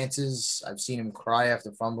 He dances. I've seen him cry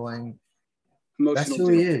after fumbling. That's who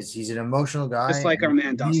he is. He's an emotional guy. Just like our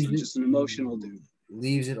man Dustin, just an emotional dude.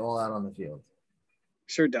 Leaves it all out on the field.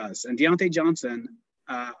 Sure does. And Deontay Johnson,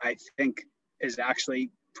 I think, is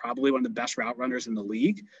actually probably one of the best route runners in the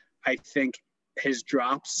league. I think his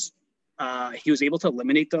drops, he was able to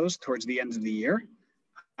eliminate those towards the end of the year.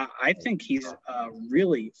 I think he's a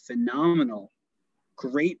really phenomenal,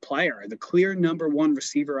 great player, the clear number one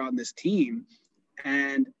receiver on this team.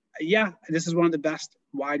 And yeah, this is one of the best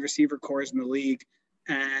wide receiver cores in the league.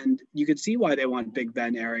 And you could see why they want Big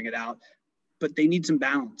Ben airing it out, but they need some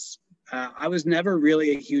balance. I was never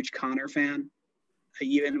really a huge Connor fan,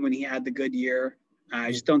 even when he had the good year.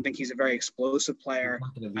 I just don't think he's a very explosive player.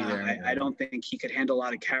 I don't think he could handle a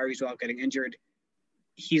lot of carries without getting injured.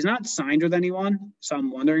 He's not signed with anyone, so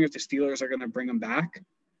I'm wondering if the Steelers are going to bring him back.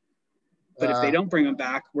 But if they don't bring him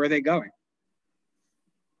back, where are they going?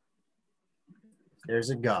 There's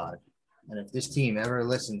a God. And if this team ever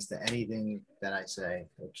listens to anything that I say,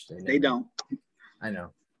 which they don't. I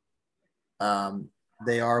know.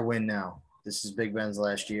 They are win now. This is Big Ben's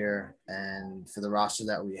last year. And for the roster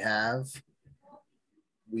that we have,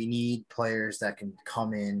 we need players that can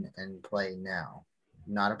come in and play now.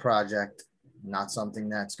 Not a project, not something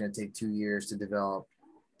that's going to take 2 years to develop.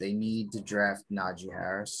 They need to draft Najee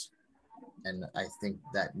Harris. And I think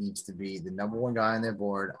that needs to be the number one guy on their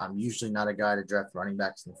board. I'm usually not a guy to draft running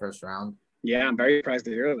backs in the first round. Yeah, I'm very surprised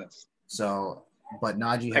to hear this. So, but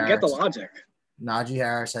Najee Harris. I get the logic. Najee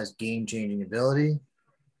Harris has game-changing ability.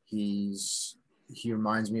 He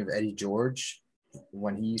reminds me of Eddie George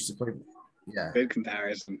when he used to play. Yeah. Good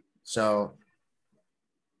comparison. So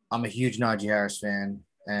I'm a huge Najee Harris fan,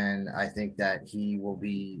 and I think that he will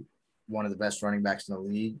be one of the best running backs in the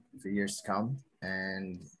league for years to come.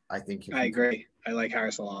 And I think I agree. I like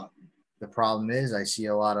Harris a lot. The problem is I see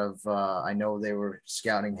a lot of I know they were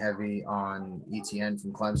scouting heavy on ETN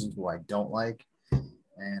from Clemson, who I don't like.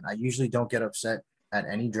 And I usually don't get upset at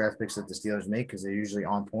any draft picks that the Steelers make because they're usually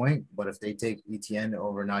on point. But if they take ETN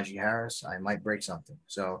over Najee Harris, I might break something.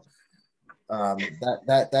 So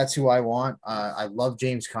that's who I want. I love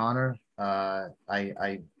James Conner. I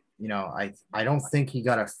don't think he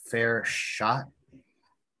got a fair shot.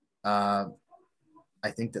 I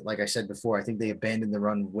think that, like I said before, I think they abandoned the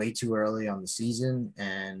run way too early on the season.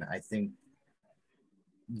 And I think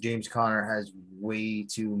James Conner has way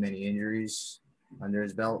too many injuries under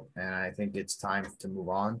his belt. And I think it's time to move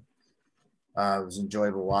on. It was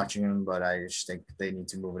enjoyable watching him, but I just think they need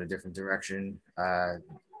to move in a different direction.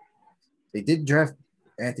 They did draft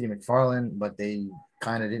Anthony McFarland, but they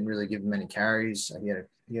kind of didn't really give him any carries. He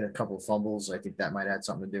had a couple of fumbles. I think that might have had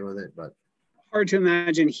something to do with it, but hard to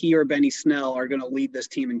imagine he or Benny Snell are going to lead this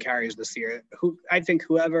team in carries this year. I think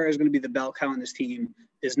whoever is going to be the bell cow on this team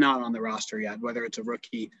is not on the roster yet, whether it's a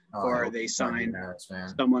rookie or they sign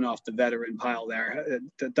someone off the veteran pile there.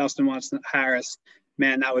 Dustin Watson Harris,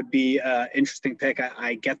 man, that would be an interesting pick.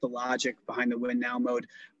 I get the logic behind the win now mode.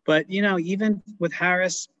 But, you know, even with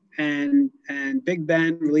Harris and Big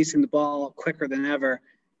Ben releasing the ball quicker than ever,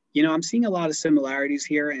 you know, I'm seeing a lot of similarities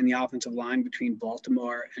here in the offensive line between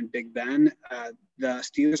Baltimore and Big Ben. The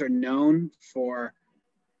Steelers are known for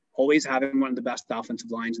always having one of the best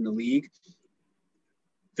offensive lines in the league.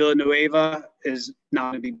 Villanueva is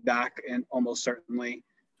not going to be back, and almost certainly.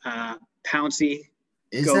 Pouncey,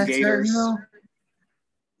 go Gators.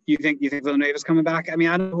 You think Villanueva's coming back? I mean,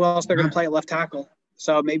 I don't know who else they're going to play at left tackle,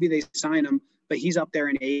 so maybe they sign him. But he's up there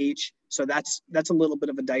in age, so that's a little bit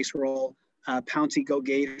of a dice roll. Pouncey, go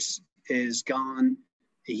Gators, is gone.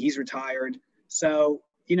 He's retired. So,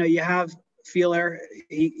 you know, you have Feeler.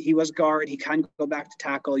 He was guard. He can go back to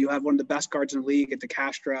tackle. You have one of the best guards in the league at the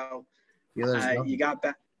Castro. You got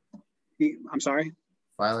back. I'm sorry?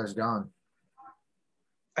 Filer's gone.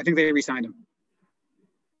 I think they re-signed him.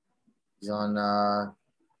 He's on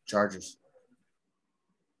Chargers.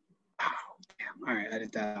 Oh, damn. All right,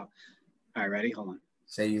 edit that out. All right, ready? Hold on.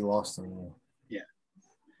 Say you lost them. Yeah.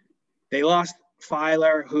 They lost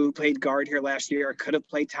Filer, who played guard here last year, could have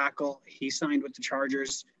played tackle. He signed with the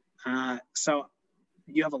Chargers. So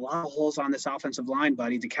you have a lot of holes on this offensive line,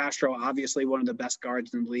 buddy. DeCastro, obviously one of the best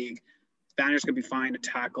guards in the league. Banner's going to be fine to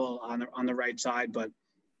tackle on the right side. But,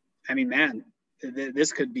 I mean, man,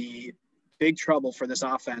 this could be big trouble for this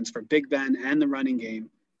offense, for Big Ben and the running game,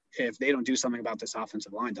 if they don't do something about this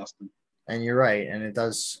offensive line, Dustin. And you're right, and it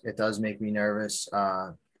does make me nervous.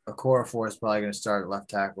 Okorafor is probably going to start at left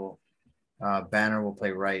tackle. Banner will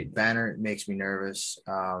play right. Banner makes me nervous.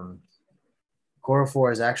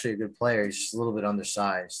 Okorafor is actually a good player. He's just a little bit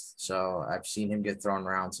undersized. So I've seen him get thrown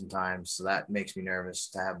around sometimes. So that makes me nervous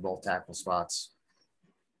to have both tackle spots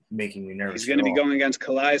making me nervous. He's going to be going against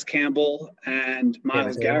Calais Campbell and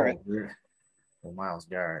Myles Garrett. Well, Myles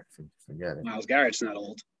Garrett, forget it. Myles Garrett's not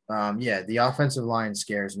old. Yeah, the offensive line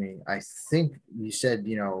scares me. I think you said,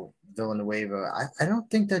 Villanueva. I don't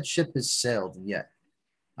think that ship has sailed yet.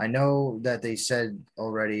 I know that they said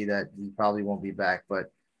already that he probably won't be back,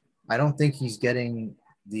 but I don't think he's getting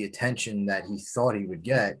the attention that he thought he would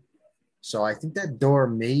get. So I think that door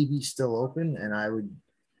may be still open, and I would,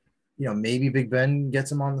 maybe Big Ben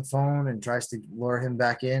gets him on the phone and tries to lure him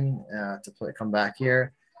back in to come back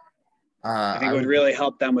here. I think it would really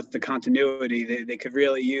help them with the continuity. They could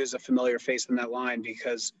really use a familiar face in that line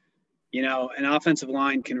because, an offensive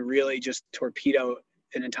line can really just torpedo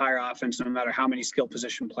an entire offense no matter how many skill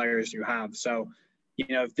position players you have. So,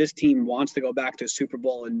 if this team wants to go back to Super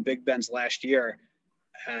Bowl in Big Ben's last year,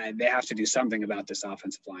 they have to do something about this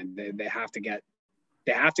offensive line. They have to get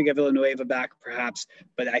Villanueva back perhaps,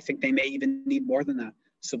 but I think they may even need more than that.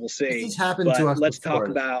 So we'll see. This happened to us let's before. talk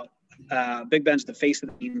about Big Ben's the face of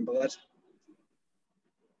the team, but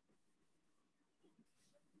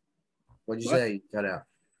What'd you say? You cut out.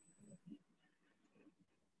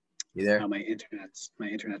 You there? No, my internet's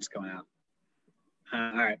going out. All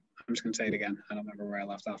right, I'm just gonna say it again. I don't remember where I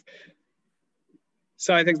left off.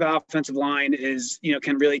 So I think the offensive line is,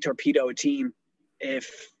 can really torpedo a team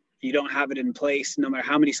if you don't have it in place, no matter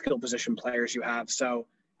how many skill position players you have. So,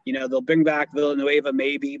 they'll bring back Villanueva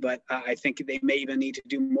maybe, but I think they may even need to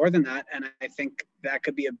do more than that. And I think that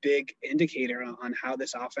could be a big indicator on how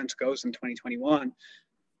this offense goes in 2021.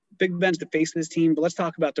 Big Ben's the face of this team, but let's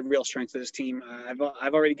talk about the real strength of this team.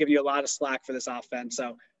 I've already given you a lot of slack for this offense,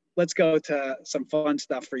 so let's go to some fun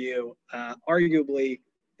stuff for you. Arguably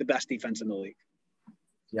the best defense in the league.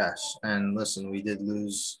 Yes, and listen, we did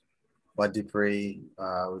lose Bud Dupree.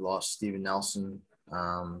 We lost Steven Nelson.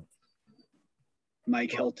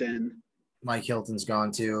 Mike Hilton. Mike Hilton's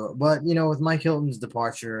gone too. But, with Mike Hilton's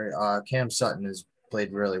departure, Cam Sutton has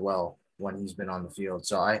played really well when he's been on the field.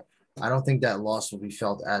 So I don't think that loss will be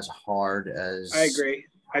felt as hard as. I agree.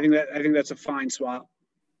 I think that's a fine swap.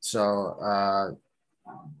 So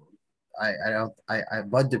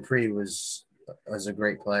Bud Dupree was a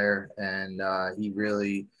great player, and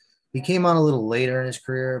he came on a little later in his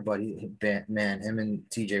career, but him and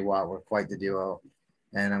TJ Watt were quite the duo,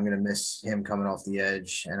 and I'm gonna miss him coming off the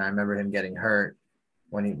edge. And I remember him getting hurt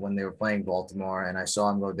when they were playing Baltimore, and I saw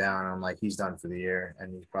him go down, and I'm like, he's done for the year,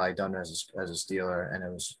 and he's probably done as a Steeler, and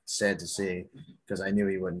it was sad to see because I knew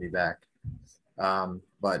he wouldn't be back.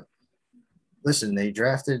 But listen, they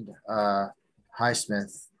drafted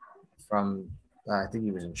Highsmith from I think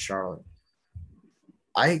he was in Charlotte.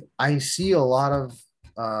 I see a lot of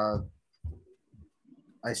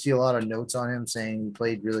notes on him saying he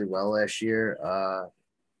played really well last year.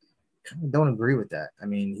 Kind of don't agree with that. I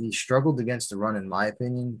mean, he struggled against the run, in my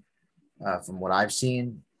opinion, from what I've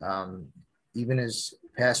seen. Even his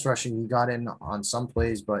pass rushing, he got in on some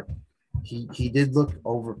plays, but he did look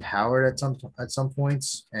overpowered at some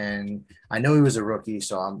points. And I know he was a rookie,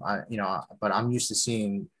 so but I'm used to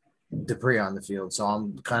seeing Dupree on the field, so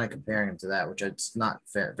I'm kind of comparing him to that, which it's not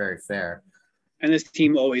very fair. And this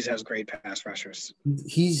team always has great pass rushers.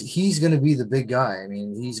 He's going to be the big guy. I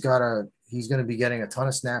mean, he's going to be getting a ton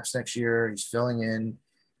of snaps next year. He's filling in,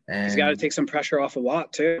 and he's got to take some pressure off of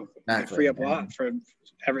Watt too. Exactly. Free up Watt for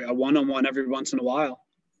a one-on-one every once in a while.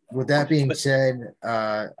 With that being said,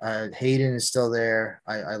 Hayden is still there.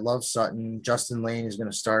 I love Sutton. Justin Lane is going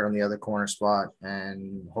to start on the other corner spot,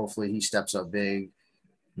 and hopefully he steps up big.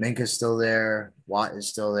 Minka's still there. Watt is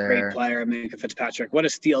still there. Great player, Minka Fitzpatrick. What a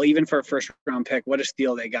steal, even for a first-round pick. What a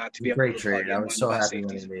steal they got to be able great to trade. I was so happy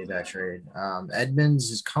when they made that trade. Edmonds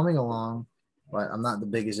is coming along, but I'm not the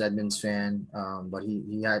biggest Edmonds fan. But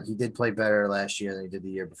he did play better last year than he did the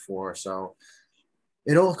year before. So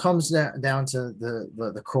it all comes down to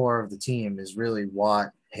the core of the team is really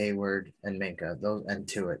Watt, Hayward, and Minka. Those and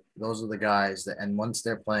Tuitt. Those are the guys that, and once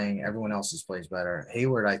they're playing, everyone else's plays better.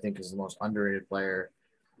 Hayward, I think, is the most underrated player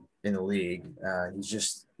in the league. He's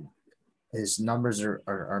just his numbers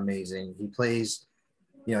are amazing. He plays,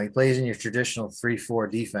 he plays in your traditional 3-4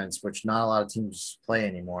 defense, which not a lot of teams play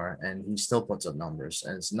anymore, and he still puts up numbers.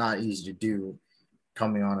 And it's not easy to do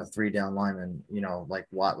coming on a 3-down lineman, like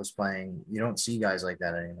Watt was playing. You don't see guys like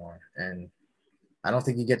that anymore. And I don't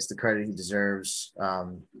think he gets the credit he deserves.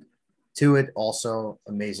 Tuitt, also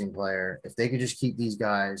amazing player. If they could just keep these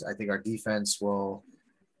guys, I think our defense will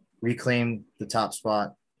reclaim the top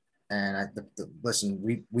spot. And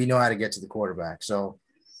listen, we know how to get to the quarterback. So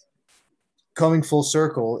coming full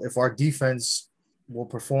circle, if our defense will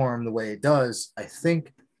perform the way it does, I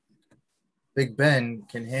think Big Ben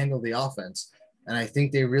can handle the offense. And I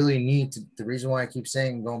think they really need to. The reason why I keep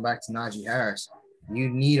saying, going back to Najee Harris, you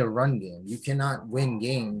need a run game. You cannot win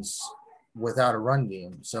games without a run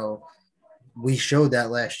game. So we showed that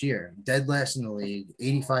last year. Dead last in the league,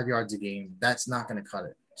 85 yards a game. That's not going to cut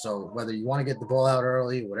it. So whether you want to get the ball out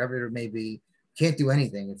early, whatever it may be, can't do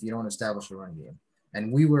anything if you don't establish a run game.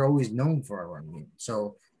 And we were always known for our run game.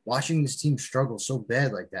 So watching this team struggle so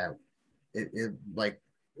bad like that, it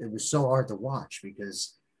was so hard to watch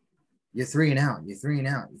because you're 3 and out,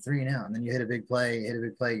 and then you hit a big play,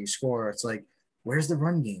 you score. It's like, where's the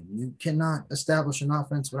run game? You cannot establish an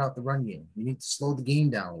offense without the run game. You need to slow the game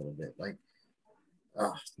down a little bit.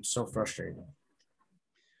 It's so frustrating.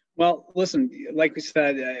 Well, listen, like we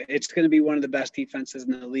said, it's going to be one of the best defenses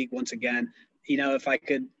in the league once again. If I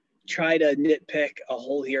could try to nitpick a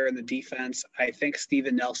hole here in the defense, I think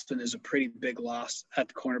Steven Nelson is a pretty big loss at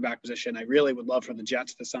the cornerback position. I really would love for the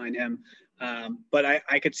Jets to sign him. But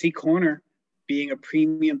I could see corner being a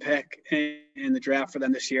premium pick in the draft for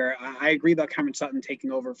them this year. I agree about Cameron Sutton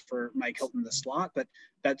taking over for Mike Hilton in the slot, but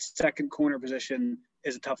that second corner position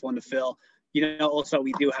is a tough one to fill. Also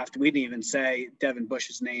we didn't even say Devin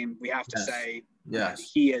Bush's name. We have to say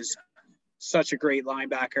he is such a great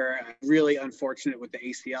linebacker, really unfortunate with the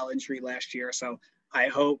ACL injury last year. So I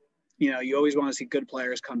hope, you always want to see good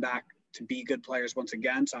players come back to be good players once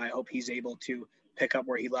again. So I hope he's able to pick up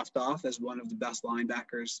where he left off as one of the best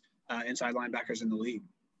linebackers, inside linebackers in the league.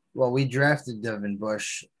 Well, we drafted Devin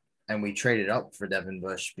Bush and we traded up for Devin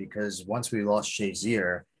Bush because once we lost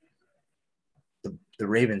Shazier, the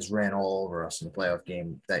Ravens ran all over us in the playoff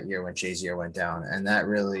game that year when Shazier went down. And that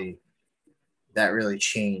really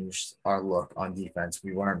changed our look on defense.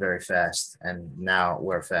 We weren't very fast, and now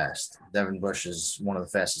we're fast. Devin Bush is one of the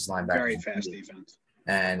fastest linebackers. Very fast defense.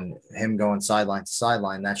 And him going sideline to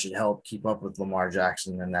sideline, that should help keep up with Lamar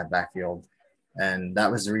Jackson in that backfield. And that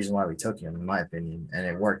was the reason why we took him, in my opinion. And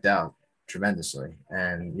it worked out tremendously.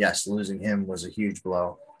 And yes, losing him was a huge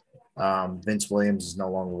blow. Vince Williams is no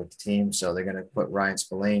longer with the team, so they're going to put Ryan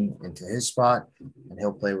Spillane into his spot, and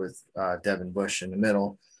he'll play with Devin Bush in the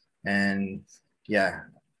middle. And yeah,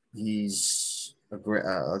 he's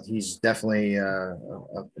definitely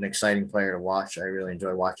an exciting player to watch. I really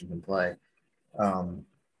enjoy watching him play.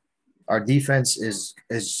 Our defense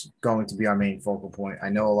is going to be our main focal point. I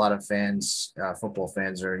know a lot of fans, football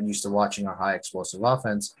fans, are used to watching our high explosive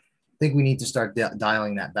offense. I think we need to start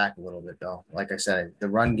dialing that back a little bit, though. Like I said, the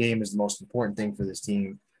run game is the most important thing for this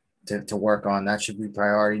team to work on. That should be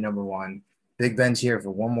priority number one. Big Ben's here for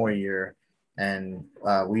one more year. And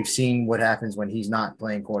we've seen what happens when he's not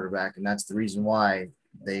playing quarterback, and that's the reason why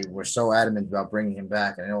they were so adamant about bringing him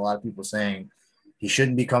back. And I know a lot of people saying he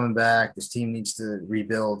shouldn't be coming back. This team needs to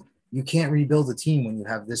rebuild. You can't rebuild a team when you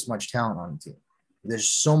have this much talent on the team. There's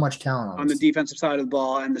so much talent on the defensive side of the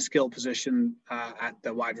ball and the skill position at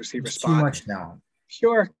the wide receiver spot. Too much talent.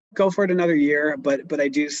 Sure, go for it another year, but I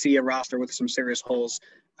do see a roster with some serious holes.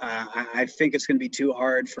 I think it's going to be too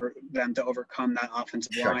hard for them to overcome that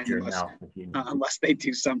offensive line unless they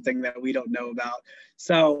do something that we don't know about.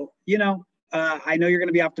 So, I know you're going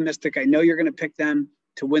to be optimistic. I know you're going to pick them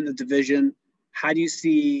to win the division. How do you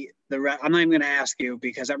see I'm not even going to ask you,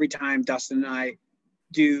 because every time Dustin and I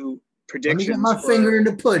do predictions. Let me get my finger in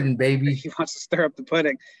the pudding, baby. He wants to stir up the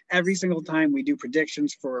pudding. Every single time we do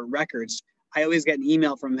predictions for records, I always get an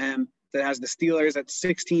email from him that has the Steelers at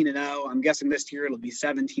 16-0. I'm guessing this year it'll be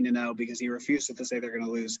 17-0 because he refuses to say they're going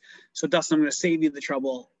to lose. So, Dustin, I'm going to save you the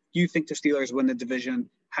trouble. You think the Steelers win the division.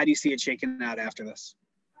 How do you see it shaking out after this?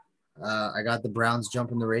 I got the Browns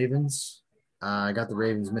jumping the Ravens. I got the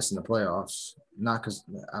Ravens missing the playoffs. Not because,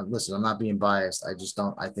 listen, I'm not being biased.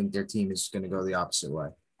 I think their team is going to go the opposite way.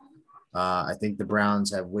 I think the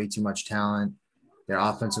Browns have way too much talent. Their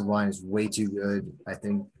offensive line is way too good. I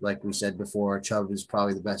think, like we said before, Chubb is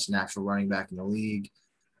probably the best natural running back in the league.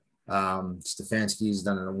 Stefanski's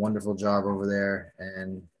done a wonderful job over there,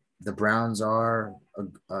 and the Browns are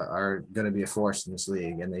going to be a force in this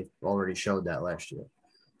league, and they already showed that last year.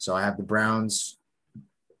 So I have the Browns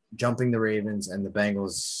jumping the Ravens and the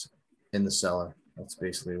Bengals in the cellar. That's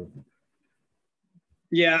basically.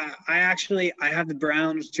 Yeah, I have the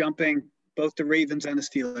Browns jumping both the Ravens and the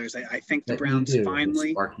Steelers. I think the Browns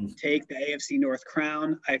finally take the AFC North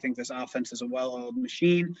crown. I think this offense is a well-oiled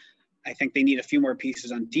machine. I think they need a few more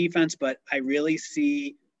pieces on defense, but I really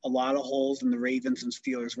see a lot of holes in the Ravens and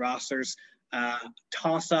Steelers rosters.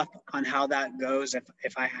 Toss up on how that goes.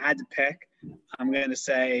 If I had to pick, I'm going to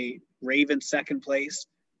say Ravens second place,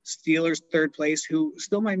 Steelers third place, who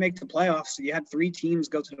still might make the playoffs. You had 3 teams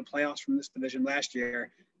go to the playoffs from this division last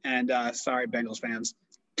year. And sorry, Bengals fans,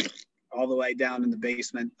 all the way down in the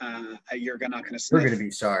basement. You're not going to sniff. We're going to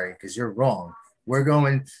be sorry because you're wrong. We're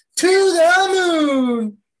going to the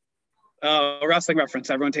moon. A wrestling reference.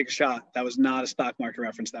 Everyone take a shot. That was not a stock market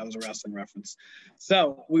reference. That was a wrestling reference.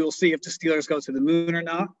 So we will see if the Steelers go to the moon or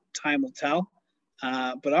not. Time will tell.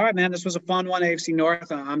 But all right, man, this was a fun one, AFC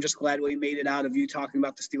North. I'm just glad we made it out of you talking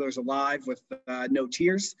about the Steelers alive with no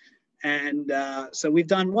tears. And so we've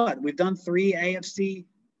done what? We've done 3 AFC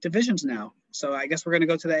divisions now. So I guess we're going to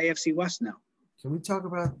go to the AFC West now. Can we talk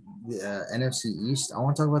about the NFC East? I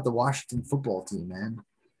want to talk about the Washington football team, man.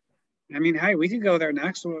 I mean, hey, we could go there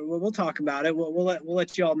next. We'll talk about it. We'll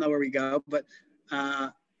let you all know where we go. But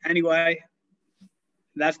anyway,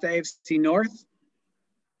 that's the AFC North.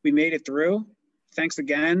 We made it through. Thanks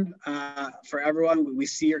again for everyone. We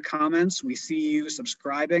see your comments. We see you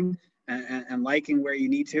subscribing and liking where you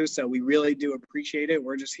need to. So we really do appreciate it.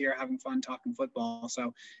 We're just here having fun talking football.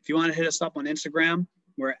 So if you want to hit us up on Instagram,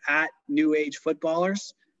 we're at New Age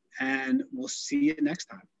Footballers, and we'll see you next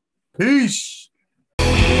time. Peace.